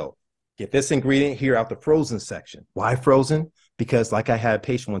Zone meal? Get this ingredient here out the frozen section. Why frozen? Because like I had a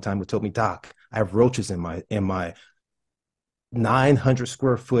patient one time who told me, Doc, I have roaches in my 900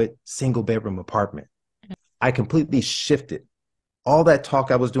 square foot single bedroom apartment. I completely shifted All that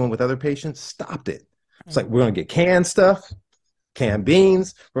talk I was doing with other patients stopped it. It's like, we're going to get canned stuff, canned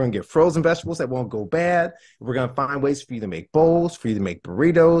beans. We're going to get frozen vegetables that won't go bad. We're going to find ways for you to make bowls, for you to make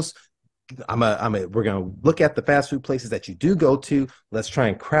burritos. We're going to look at the fast food places that you do go to. Let's try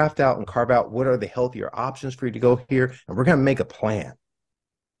and craft out and carve out what are the healthier options for you to go here. And we're going to make a plan.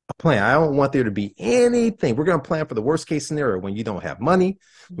 I don't want there to be anything. We're going to plan for the worst case scenario when you don't have money,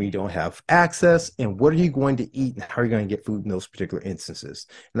 when you don't have access, and what are you going to eat and how are you going to get food in those particular instances?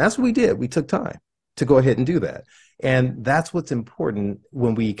 And that's what we did. We took time to go ahead and do that. And that's what's important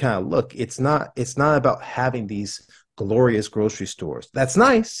when we kind of look. It's not about having these glorious grocery stores. That's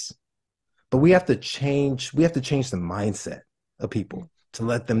nice, but we have to change the mindset of people to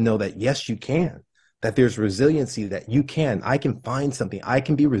let them know that yes, you can. That there's resiliency, that I can find something. I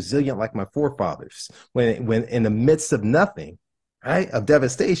can be resilient like my forefathers. When in the midst of nothing, right, of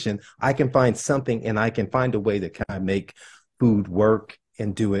devastation, I can find something and I can find a way to kind of make food work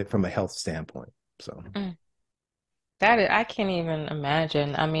and do it from a health standpoint. So I can't even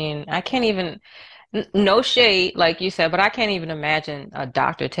imagine. I mean, I can't even, no shade, like you said, but I can't even imagine a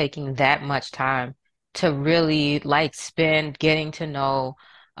doctor taking that much time to really like spend getting to know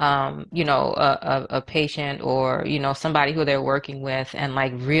a patient or, somebody who they're working with and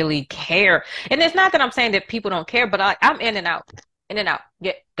like really care. And it's not that I'm saying that people don't care, but I'm in and out, in and out.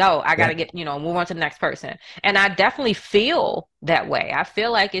 Go. I gotta get, move on to the next person. And I definitely feel that way. I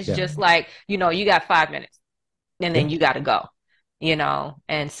feel like it's just like, you got 5 minutes and then you gotta go,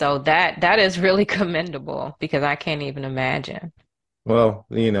 and so that is really commendable because I can't even imagine. well,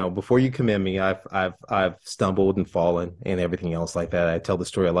 before you commend me, I've stumbled and fallen and everything else like that. I tell the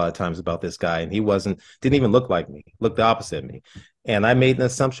story a lot of times about this guy, and he didn't even look like me, looked the opposite of me. And I made an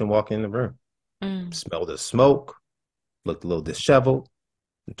assumption walking in the room. Smelled the smoke, looked a little disheveled,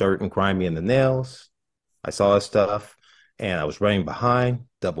 dirt and grimy in the nails. I saw his stuff and I was running behind,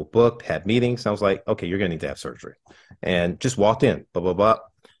 double booked, had meetings. I was like, okay, you're gonna need to have surgery. And just walked in, blah, blah, blah.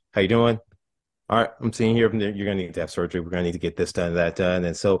 How you doing? All right, I'm seeing here, you're going to need to have surgery. We're going to need to get this done, that done.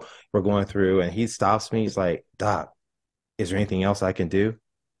 And so we're going through and he stops me. He's like, Doc, is there anything else I can do?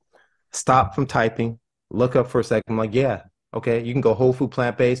 Stop from typing, look up for a second. I'm like, yeah, okay. You can go whole food,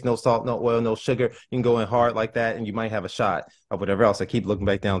 plant-based, no salt, no oil, no sugar. You can go in hard like that and you might have a shot of whatever else. I keep looking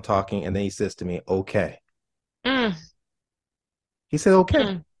back down, talking. And then he says to me, okay. He said,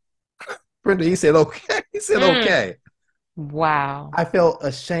 okay. Brenda, he said, okay. He said, okay. Wow. I felt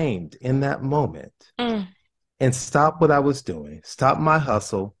ashamed in that moment and stopped what I was doing, stopped my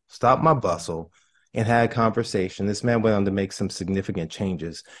hustle, stopped my bustle, and had a conversation. This man went on to make some significant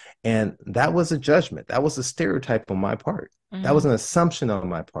changes. And that was a judgment. That was a stereotype on my part. That was an assumption on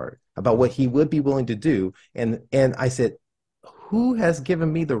my part about what he would be willing to do. And I said, who has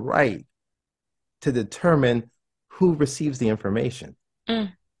given me the right to determine who receives the information?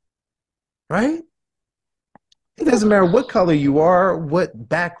 Right? It doesn't matter what color you are, what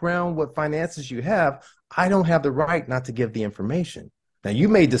background, what finances you have. I don't have the right not to give the information. Now, you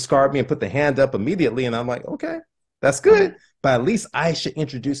may discard me and put the hand up immediately, and I'm like, okay, that's good. But at least I should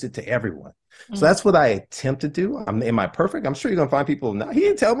introduce it to everyone. So that's what I attempt to do. Am I perfect? I'm sure you're going to find people. No, he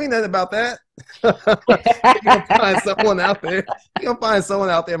didn't tell me nothing about that. You're going to find someone out there. You're going to find someone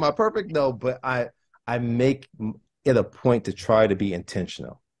out there. Am I perfect? No, but I make it a point to try to be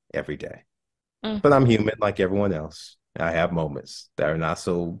intentional every day. But I'm human like everyone else. I have moments that are not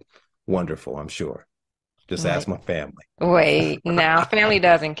so wonderful, I'm sure. Just ask my family. Wait, now family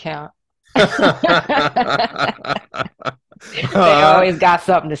doesn't count. They always got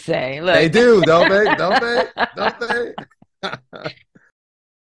something to say. Look. They do, don't they? Don't they? Don't they?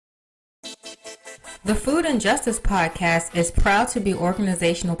 The Food and Justice Podcast is proud to be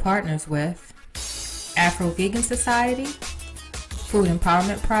organizational partners with Afro Vegan Society, Food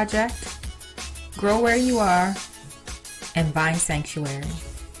Empowerment Project, Grow Where You Are, and Vine Sanctuary.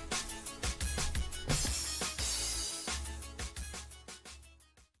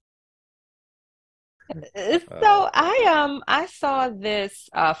 So I saw this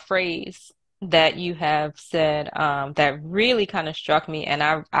phrase that you have said that really kind of struck me, and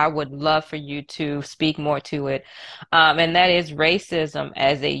I would love for you to speak more to it. And that is racism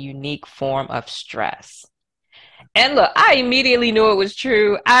as a unique form of stress. And look, I immediately knew it was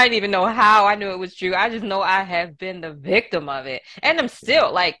true. I didn't even know how I knew it was true. I just know I have been the victim of it. And I'm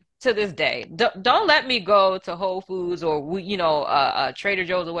still like to this day. Don't let me go to Whole Foods or Trader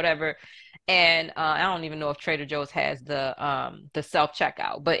Joe's or whatever. And I don't even know if Trader Joe's has the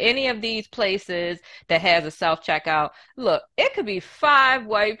self-checkout, but any of these places that has a self-checkout, look, it could be 5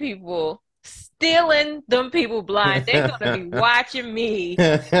 white people stealing them people blind. They're going to be watching me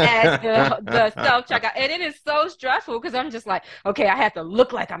at the self-checkout. And it is so stressful because I'm just like, okay, I have to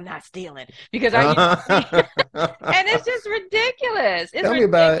look like I'm not stealing because and it's just ridiculous. It's Tell me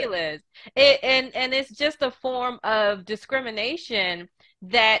about it. ridiculous. And it's just a form of discrimination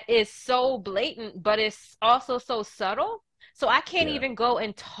that is so blatant, but it's also so subtle. So I can't Yeah. even go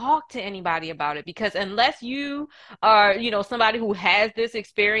and talk to anybody about it because unless you are, somebody who has this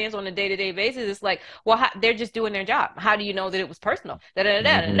experience on a day-to-day basis, it's like, well, they're just doing their job. How do you know that it was personal? Da, da,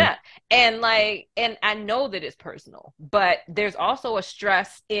 da, da, da, da. And I know that it's personal, but there's also a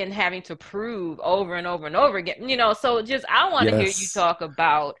stress in having to prove over and over and over again, so just, I want to hear you talk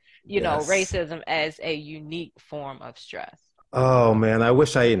about, racism as a unique form of stress. Oh man, I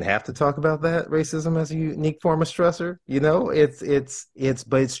wish I didn't have to talk about that racism as a unique form of stressor.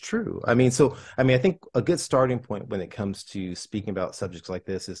 But it's true. I think a good starting point when it comes to speaking about subjects like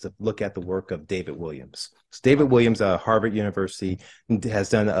this is to look at the work of David Williams. So David Williams at Harvard University has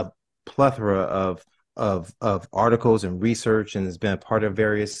done a plethora of articles and research and has been a part of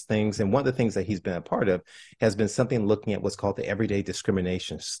various things. And one of the things that he's been a part of has been something looking at what's called the everyday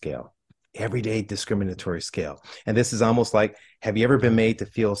discrimination scale. Everyday discriminatory scale. And this is almost like, have you ever been made to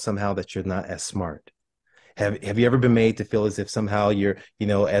feel somehow that you're not as smart? Have you ever been made to feel as if somehow you're,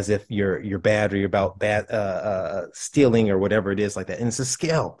 as if you're bad or you're about bad stealing or whatever it is like that? And it's a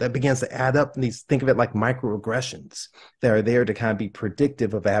scale that begins to add up. And think of it like microaggressions that are there to kind of be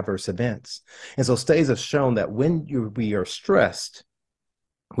predictive of adverse events. And so studies have shown that when we are stressed,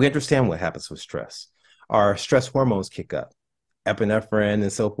 we understand what happens with stress. Our stress hormones kick up. Epinephrine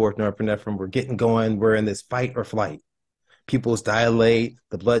and so forth, norepinephrine, we're getting going. We're in this fight or flight. Pupils dilate,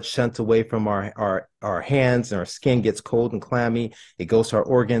 the blood shunts away from our hands, and our skin gets cold and clammy. It goes to our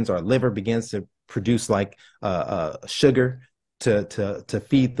organs. Our liver begins to produce like sugar to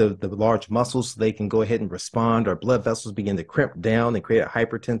feed the large muscles so they can go ahead and respond. Our blood vessels begin to crimp down and create a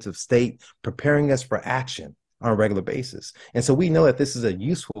hypertensive state, preparing us for action on a regular basis. And so we know that this is a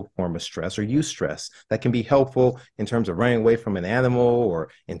useful form of stress or eustress that can be helpful in terms of running away from an animal, or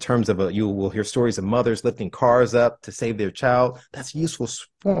in terms of you will hear stories of mothers lifting cars up to save their child. That's a useful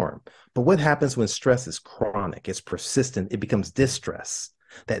form. But what happens when stress is chronic, it's persistent, it becomes distress,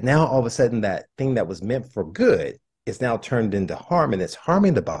 that now all of a sudden that thing that was meant for good is now turned into harm, and it's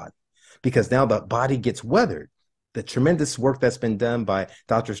harming the body because now the body gets weathered. The tremendous work that's been done by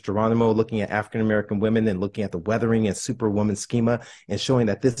Drs. Geronimo looking at African-American women and looking at the weathering and superwoman schema and showing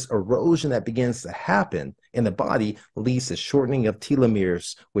that this erosion that begins to happen in the body leads to shortening of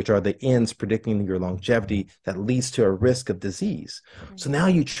telomeres, which are the ends predicting your longevity that leads to a risk of disease. So now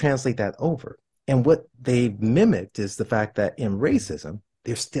you translate that over. And what they've mimicked is the fact that in racism,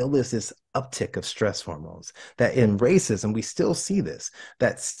 there still is this uptick of stress hormones, that in racism, we still see this,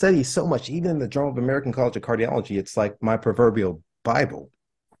 that studies so much, even in the Journal of American College of Cardiology, it's like my proverbial Bible.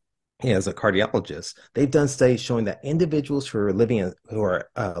 As a cardiologist, they've done studies showing that individuals who are living who are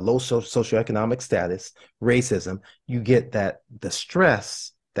low socioeconomic status, racism, you get that the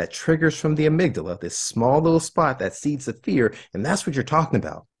stress that triggers from the amygdala, this small little spot that seeds the fear, and that's what you're talking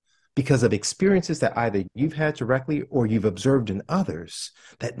about. Because of experiences that either you've had directly or you've observed in others,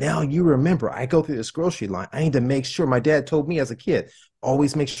 that now you remember, I go through this grocery line, I need to make sure, my dad told me as a kid,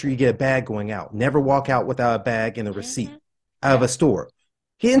 always make sure you get a bag going out. Never walk out without a bag and a receipt out of a store.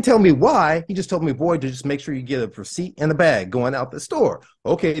 He didn't tell me why. He just told me, boy, to just make sure you get a receipt and a bag going out the store.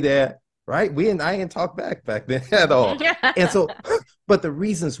 Okay, Dad. Right? I didn't talk back then at all. And so, but the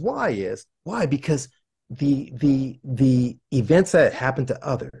reasons why is, because the events that happen to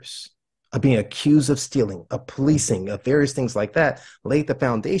others, of being accused of stealing, of policing, of various things like that, laid the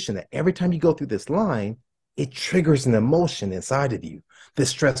foundation that every time you go through this line, it triggers an emotion inside of you, this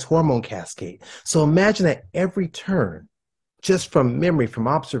stress hormone cascade. So imagine at every turn, just from memory, from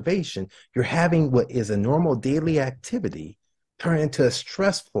observation, you're having what is a normal daily activity turn into a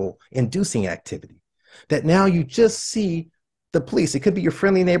stressful, inducing activity. That now you just see the police. It could be your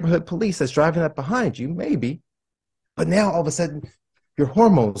friendly neighborhood police that's driving up behind you, maybe. But now all of a sudden, your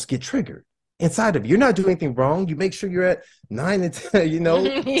hormones get triggered inside of you. You're not doing anything wrong. You make sure you're at 9 and 10, 2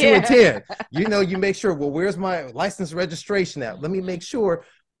 and 10. You make sure, well, where's my license registration at? Let me make sure.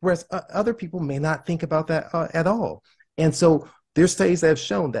 Whereas other people may not think about that at all. And so there's studies that have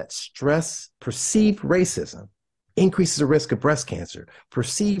shown that stress, perceived racism, increases the risk of breast cancer.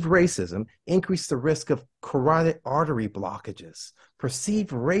 Perceived racism increases the risk of carotid artery blockages.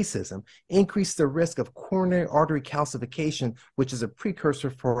 Perceived racism increases the risk of coronary artery calcification, which is a precursor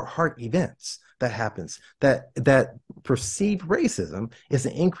for heart events that happens. That perceived racism is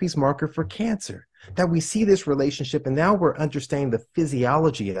an increased marker for cancer. that we see this relationship and now we're understanding the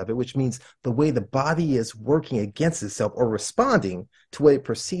physiology of it, which means the way the body is working against itself or responding to what it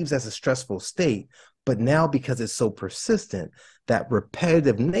perceives as a stressful state. But now, because it's so persistent, that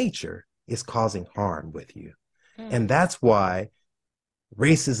repetitive nature is causing harm with you. And that's why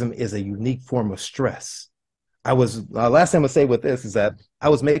racism is a unique form of stress. I was, last thing I'm gonna say with this is that I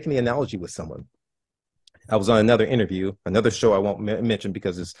was making the analogy with someone. I was on another interview, another show I won't mention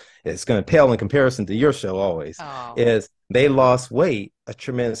because it's going to pale in comparison to your show always, is they lost weight, a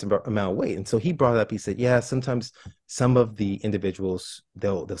tremendous amount of weight. And so he brought it up, he said, yeah, sometimes some of the individuals,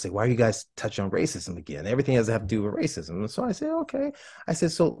 they'll say, why are you guys touching on racism again? Everything has to have to do with racism. And so I said, okay. I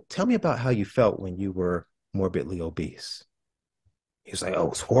said, so tell me about how you felt when you were morbidly obese. He was like, oh,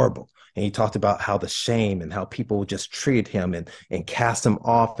 it's horrible. And he talked about how the shame and how people just treated him and cast him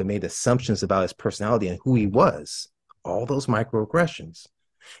off and made assumptions about his personality and who he was, all those microaggressions.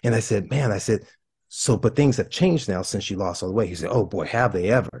 And I said, man, so, but things have changed now since you lost all the weight. He said, oh boy, have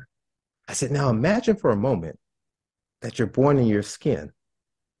they ever? I said, now imagine for a moment that you're born in your skin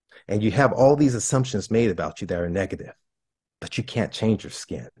and you have all these assumptions made about you that are negative, but you can't change your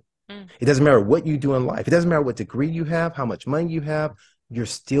skin. It doesn't matter what you do in life. It doesn't matter what degree you have, how much money you have. You're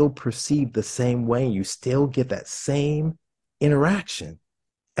still perceived the same way. You still get that same interaction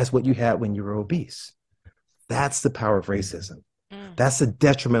as what you had when you were obese. That's the power of racism. That's the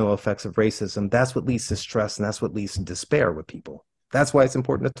detrimental effects of racism. That's what leads to stress, and that's what leads to despair with people. That's why it's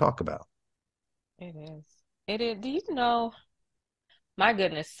important to talk about. It is. It is. Do you know? My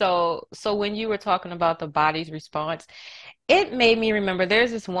goodness. So when you were talking about the body's response, it made me remember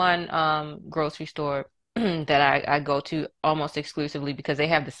there's this one grocery store that I go to almost exclusively because they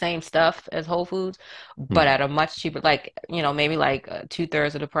have the same stuff as Whole Foods, but at a much cheaper, like, maybe like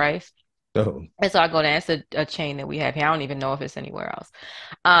 2/3 of the price. Oh. And so I go there. It's a chain that we have here. I don't even know if it's anywhere else.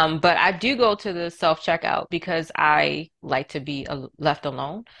 But I do go to the self-checkout because I like to be left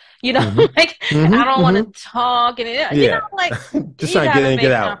alone. Like I don't want to talk and like just you trying to get in and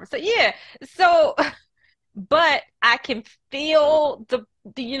get out. Yeah. So but I can feel the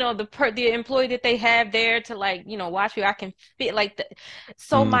employee that they have there to like, watch you. I can feel like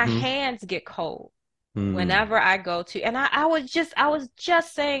so my hands get cold whenever I go to, and I was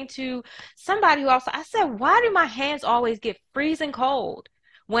just saying to somebody who also, I said, why do my hands always get freezing cold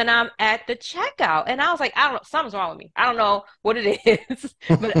when I'm at the checkout? And I was like, I don't know, something's wrong with me. I don't know what it is,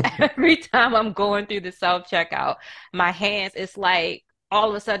 but every time I'm going through the self-checkout, my hands, it's like all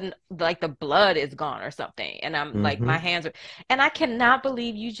of a sudden, like the blood is gone or something. And I'm like, my hands are, and I cannot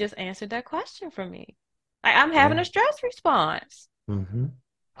believe you just answered that question for me. I'm having a stress response. Wow.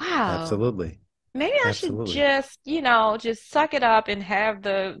 Absolutely. Maybe I should just, just suck it up and have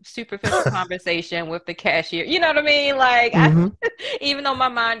the superficial conversation with the cashier. You know what I mean? Like, even though my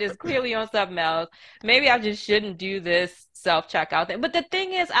mind is clearly on something else, maybe I just shouldn't do this self-checkout thing. But the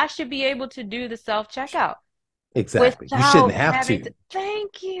thing is, I should be able to do the self-checkout. Exactly. You shouldn't have to.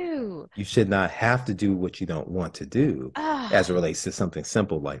 Thank you. You should not have to do what you don't want to do as it relates to something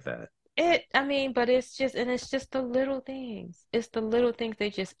simple like that. But it's just the little things. It's the little things. They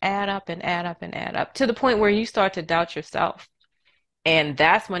just add up and add up and add up to the point where you start to doubt yourself. And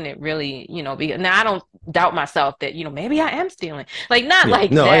that's when it really, now I don't doubt myself that, maybe I am stealing. Like, not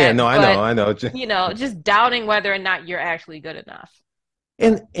like no, that. Yeah, no, I know. Just doubting whether or not you're actually good enough.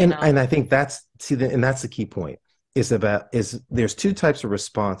 And I think that's the key point there's two types of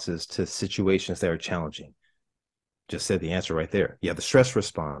responses to situations that are challenging. Just said the answer right there. You have the stress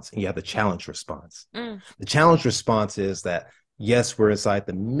response and you have the challenge response. The challenge response is that, yes, we're inside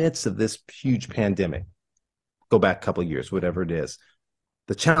the midst of this huge pandemic. Go back a couple of years, whatever it is.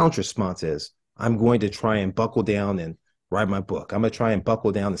 The challenge response is, I'm going to try and buckle down and write my book. I'm going to try and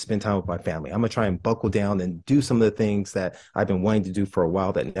buckle down and spend time with my family. I'm going to try and buckle down and do some of the things that I've been wanting to do for a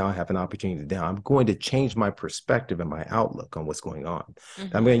while that now I have an opportunity to do. I'm going to change my perspective and my outlook on what's going on.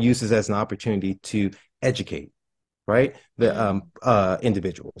 I'm going to use this as an opportunity to educate, right? The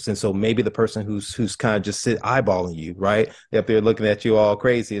individuals. And so maybe the person who's kind of just eyeballing you, right? If they're looking at you all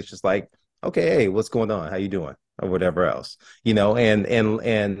crazy, it's just like, okay, hey, what's going on? How you doing? Or whatever else,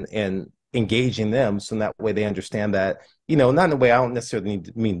 and engaging them. So that way they understand that, not in a way I don't necessarily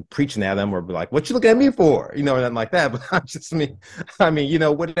mean preaching at them or be like, what you looking at me for? Nothing like that.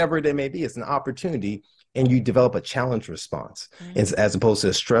 But whatever it may be, it's an opportunity. And you develop a challenge response as opposed to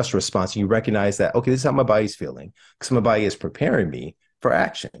a stress response. You recognize that, okay, this is how my body's feeling because my body is preparing me for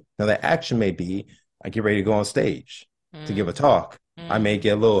action. Now that action may be, I get ready to go on stage to give a talk. I may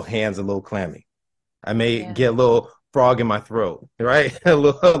get hands a little clammy. I may get a little frog in my throat, right? A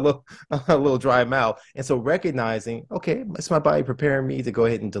little dry mouth. And so recognizing, okay, it's my body preparing me to go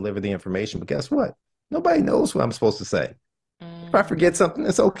ahead and deliver the information. But guess what? Nobody knows what I'm supposed to say. If I forget something,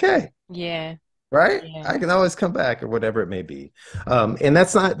 it's okay. Yeah. Right? Yeah. I can always come back or whatever it may be. And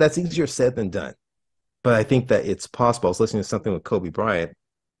that's easier said than done. But I think that it's possible. I was listening to something with Kobe Bryant.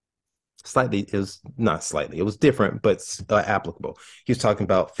 Slightly, it was not slightly, it was different, but applicable. He was talking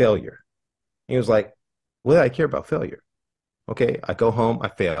about failure. He was like, what do I care about failure? Okay, I go home, I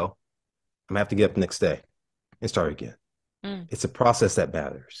fail. I'm gonna have to get up the next day and start again. It's a process that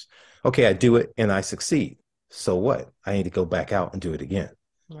matters. Okay, I do it and I succeed. So what? I need to go back out and do it again.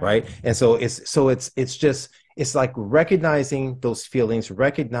 Right. And so it's like recognizing those feelings,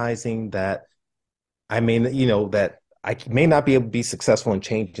 recognizing that that I may not be able to be successful in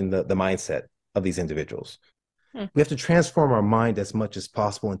changing the mindset of these individuals. We have to transform our mind as much as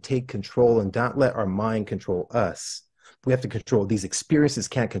possible and take control and not let our mind control us. We have to control these experiences,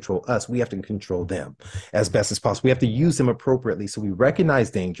 can't control us. We have to control them as best as possible. We have to use them appropriately. So we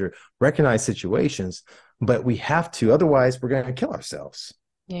recognize danger, recognize situations, but we have to, otherwise we're going to kill ourselves.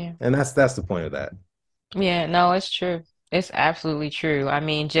 Yeah. And that's the point of that. Yeah, no, it's true. It's absolutely true. I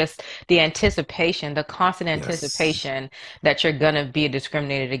mean, just the anticipation, the constant anticipation that you're gonna be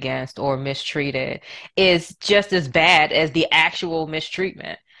discriminated against or mistreated is just as bad as the actual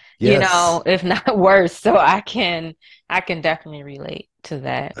mistreatment, Yes. if not worse. So I can definitely relate to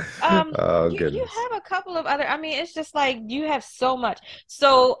that. Oh, You goodness. have a couple of other, I mean, it's just like you have so much.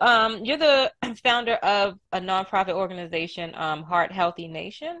 So, you're the founder of a nonprofit organization, Heart Healthy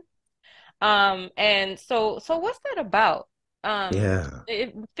Nation. And so what's that about? Yeah.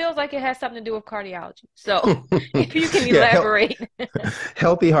 It feels like it has something to do with cardiology. So if you can Yeah, elaborate.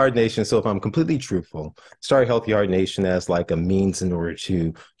 Healthy Heart Nation. So if I'm completely truthful, started Healthy Heart Nation as like a means in order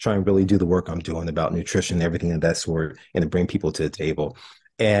to try and really do the work I'm doing about nutrition, everything of that sort, and to bring people to the table.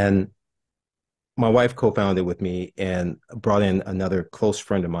 And my wife co-founded with me and brought in another close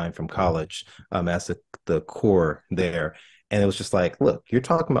friend of mine from college as the core there. And it was just like, look, you're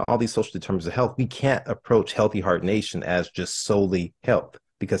talking about all these social determinants of health. We can't approach Healthy Heart Nation as just solely health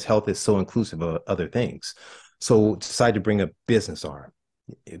because health is so inclusive of other things. So decided to bring a business arm,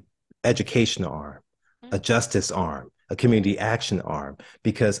 education arm, a justice arm, a community action arm,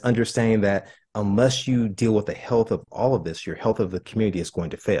 because understanding that unless you deal with the health of all of this, your health of the community is going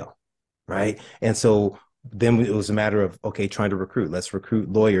to fail. Right. And so then it was a matter of, okay, trying to recruit. Let's recruit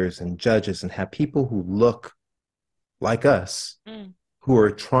lawyers and judges and have people who look like us, who are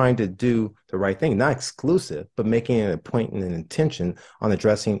trying to do the right thing, not exclusive, but making an point and an intention on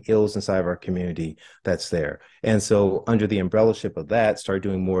addressing ills inside of our community that's there. And so under the umbrellaship of that, started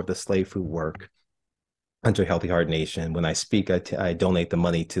doing more of the slave food work under Healthy Heart Nation. When I speak, I donate the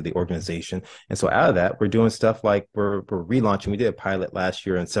money to the organization. And so out of that, we're doing stuff like we're relaunching. We did a pilot last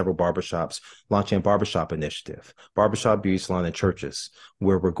year in several barbershops, launching a barbershop initiative, barbershop, beauty salon, and churches,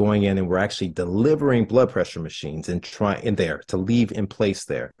 where we're going in and we're actually delivering blood pressure machines and trying in there to leave in place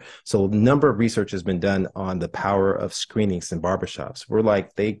there. So a number of research has been done on the power of screenings in barbershops. We're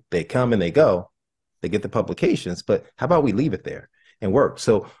like, they come and they go, they get the publications, but how about we leave it there and work?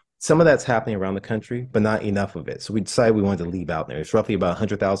 So some of that's happening around the country, but not enough of it. So we decided we wanted to leave out there. It's roughly about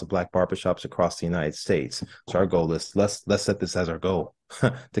 100,000 Black barbershops across the United States. So our goal is let's set this as our goal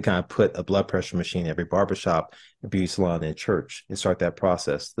to kind of put a blood pressure machine in every barbershop, beauty salon, and church and start that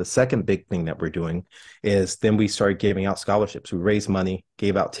process. The second big thing that we're doing is then we started giving out scholarships. We raised money,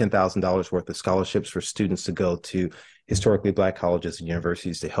 gave out $10,000 worth of scholarships for students to go to historically Black colleges and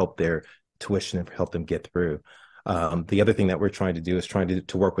universities to help their tuition and help them get through. The other thing that we're trying to do is trying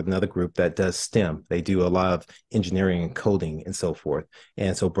to work with another group that does STEM. They do a lot of engineering and coding and so forth.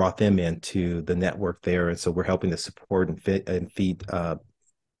 And so brought them into the network there. And so we're helping to support and feed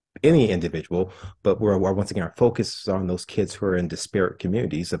any individual, but we're once again, our focus is on those kids who are in disparate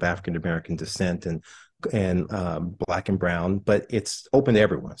communities of African American descent and Black and brown, but it's open to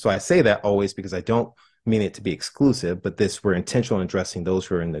everyone. So I say that always because I don't mean it to be exclusive, but we're intentional in addressing those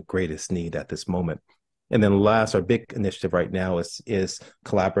who are in the greatest need at this moment. And then last, our big initiative right now is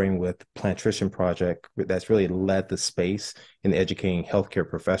collaborating with Plantrition Project that's really led the space in educating healthcare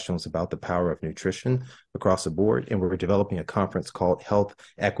professionals about the power of nutrition across the board. And we're developing a conference called Health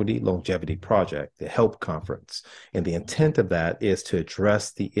Equity Longevity Project, the HELP conference. And the intent of that is to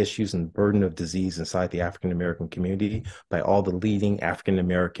address the issues and burden of disease inside the African American community by all the leading African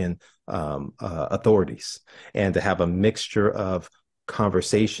American authorities, and to have a mixture of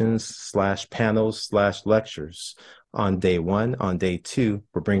conversations / panels / lectures on day one. On day two,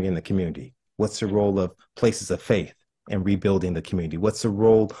 we're bringing in the community. What's the role of places of faith in rebuilding the community? What's the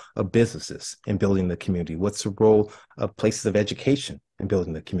role of businesses in building the community? What's the role of places of education in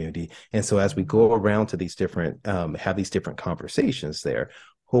building the community? And so as we go around to these different, have these different conversations there,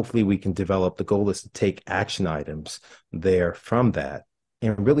 hopefully we can develop, the goal is to take action items there from that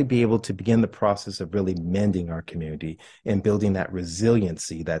and really be able to begin the process of really mending our community and building that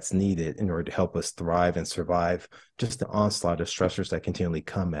resiliency that's needed in order to help us thrive and survive just the onslaught of stressors that continually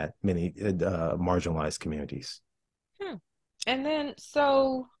come at many marginalized communities. And then,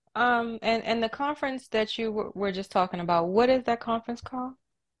 so, and the conference that you were just talking about, what is that conference called?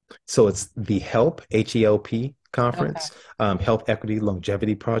 So it's the HELP, H-E-L-P Okay. conference, Health Equity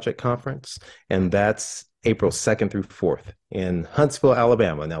Longevity Project Conference. And that's April 2nd through 4th in Huntsville,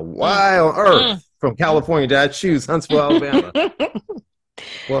 Alabama. Now, Mm, why on mm, earth from mm. California did I choose Huntsville, Alabama?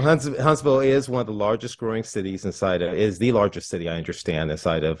 Well, Huntsville is one of the largest growing cities is the largest city, I understand,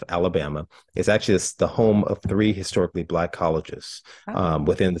 inside of Alabama. It's actually the home of 3 historically Black colleges Oh.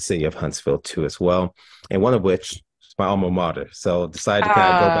 within the city of Huntsville, too, as well. And one of which is my alma mater. So decided to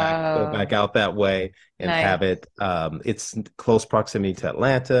kind of go Oh, back out that way and have nice. it. It's close proximity to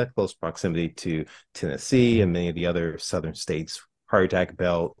Atlanta, close proximity to Tennessee and many of the other southern states, heart attack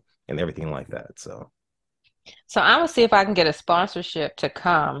belt, and everything like that. So, So I'm gonna see if I can get a sponsorship to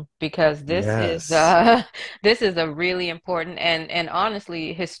come because this is yes. this is a really important and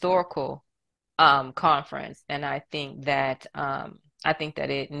honestly historical conference, and I think that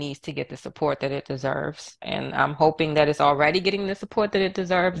it needs to get the support that it deserves, and I'm hoping that it's already getting the support that it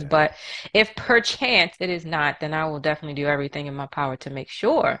deserves. Yeah. But if perchance it is not, then I will definitely do everything in my power to make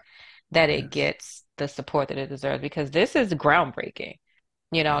sure that it Yes. gets the support that it deserves because this is groundbreaking.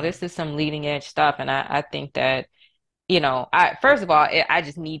 Yeah. This is some leading edge stuff, and I think that, I first of all, I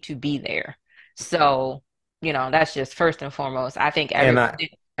just need to be there. So, that's just first and foremost. I think And every, I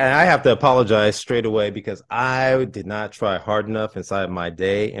and I have to apologize straight away because I did not try hard enough inside my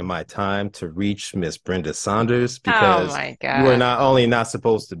day and my time to reach Miss Brenda Saunders oh because my you are God. not only not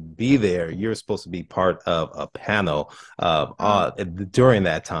supposed to be there, you're supposed to be part of a panel Oh, during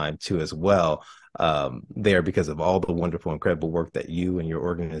that time too as well. There because of all the wonderful, incredible work that you and your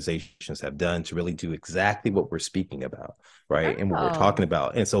organizations have done to really do exactly what we're speaking about, right? And what we're oh. talking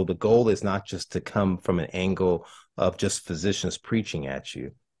about. And so the goal is not just to come from an angle of just physicians preaching at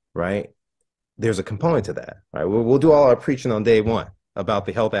you, right? There's a component to that, right? We'll do all our preaching on day one about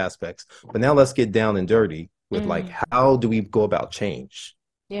the health aspects, but now let's get down and dirty with like, Mm, how do we go about change?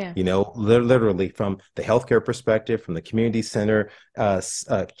 yeah. Literally from the healthcare perspective, from the community center,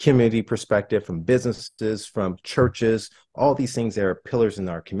 community perspective, from businesses, from churches, all these things that are pillars in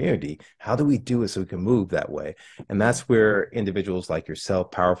our community. How do we do it so we can move that way? And Mm. that's where individuals like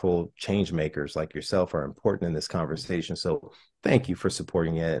yourself, powerful change makers like yourself, are important in this conversation. So thank you for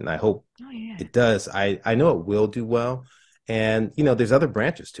supporting it. And I hope Oh yeah. it does. I know it will do well. And, there's other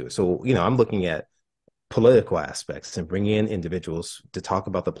branches to it. So, I'm looking at political aspects and bring in individuals to talk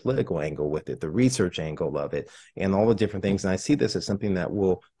about the political angle with it, the research angle of it, and all the different things. And I see this as something that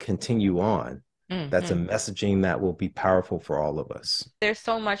will continue on. That's a Hmm. messaging that will be powerful for all of us. There's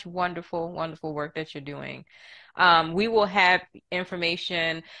so much wonderful, wonderful work that you're doing. We will have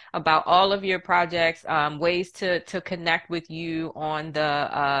information about all of your projects, ways to connect with you on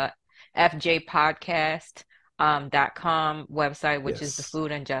the FJ .com website, which is the Yes.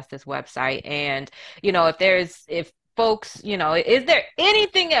 Food and Justice website. And, if folks, is there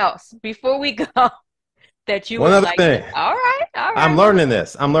anything else before we go that you One would other like to? thing, All right, all I'm right. learning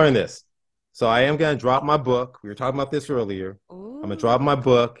this. I'm learning this. So I am going to drop my book. We were talking about this earlier. I'm going to Ooh. drop my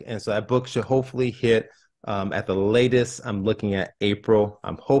book. And so that book should hopefully hit at the latest. I'm looking at April.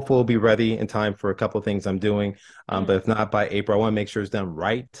 I'm hopeful it'll be ready in time for a couple of things I'm doing. Mm. But if not by April, I want to make sure it's done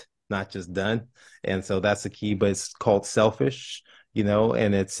right, not just done. And so that's the key. But it's called Selfish,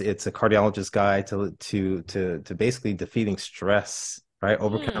 and it's a cardiologist guide to basically defeating stress, right? Mm.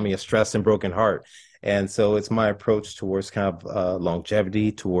 Overcoming a stressed and broken heart. And so it's my approach towards kind of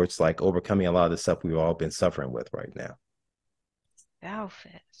longevity, towards like overcoming a lot of the stuff we've all been suffering with right now.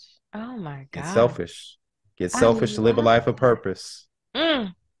 Selfish. Oh my Get God. selfish. Get I selfish to live a love life of that. purpose.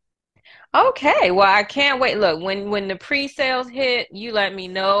 Mm. Okay, well, I can't wait. Look, when the pre-sales hit, you let me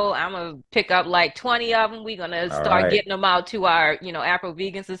know. I'm gonna pick up like 20 of them. We're gonna All start right. getting them out to our, Afro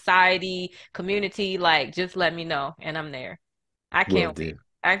Vegan Society community. Like, just let me know, and I'm there. I Will can't wait. do.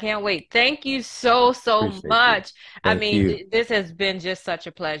 I can't wait. Thank you so, so Appreciate you. much. I Thank mean, you. this has been just such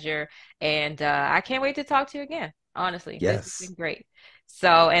a pleasure, and I can't wait to talk to you again. Honestly, this has Yes. been great.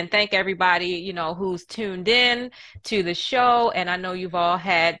 So, and thank everybody, who's tuned in to the show. And I know you've all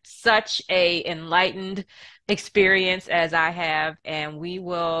had such a enlightened experience as I have, and we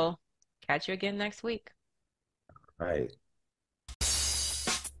will catch you again next week. Right.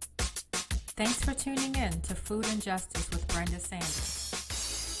 Thanks for tuning in to Food and Justice with Brenda Sanders.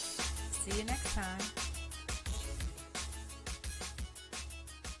 See you next time.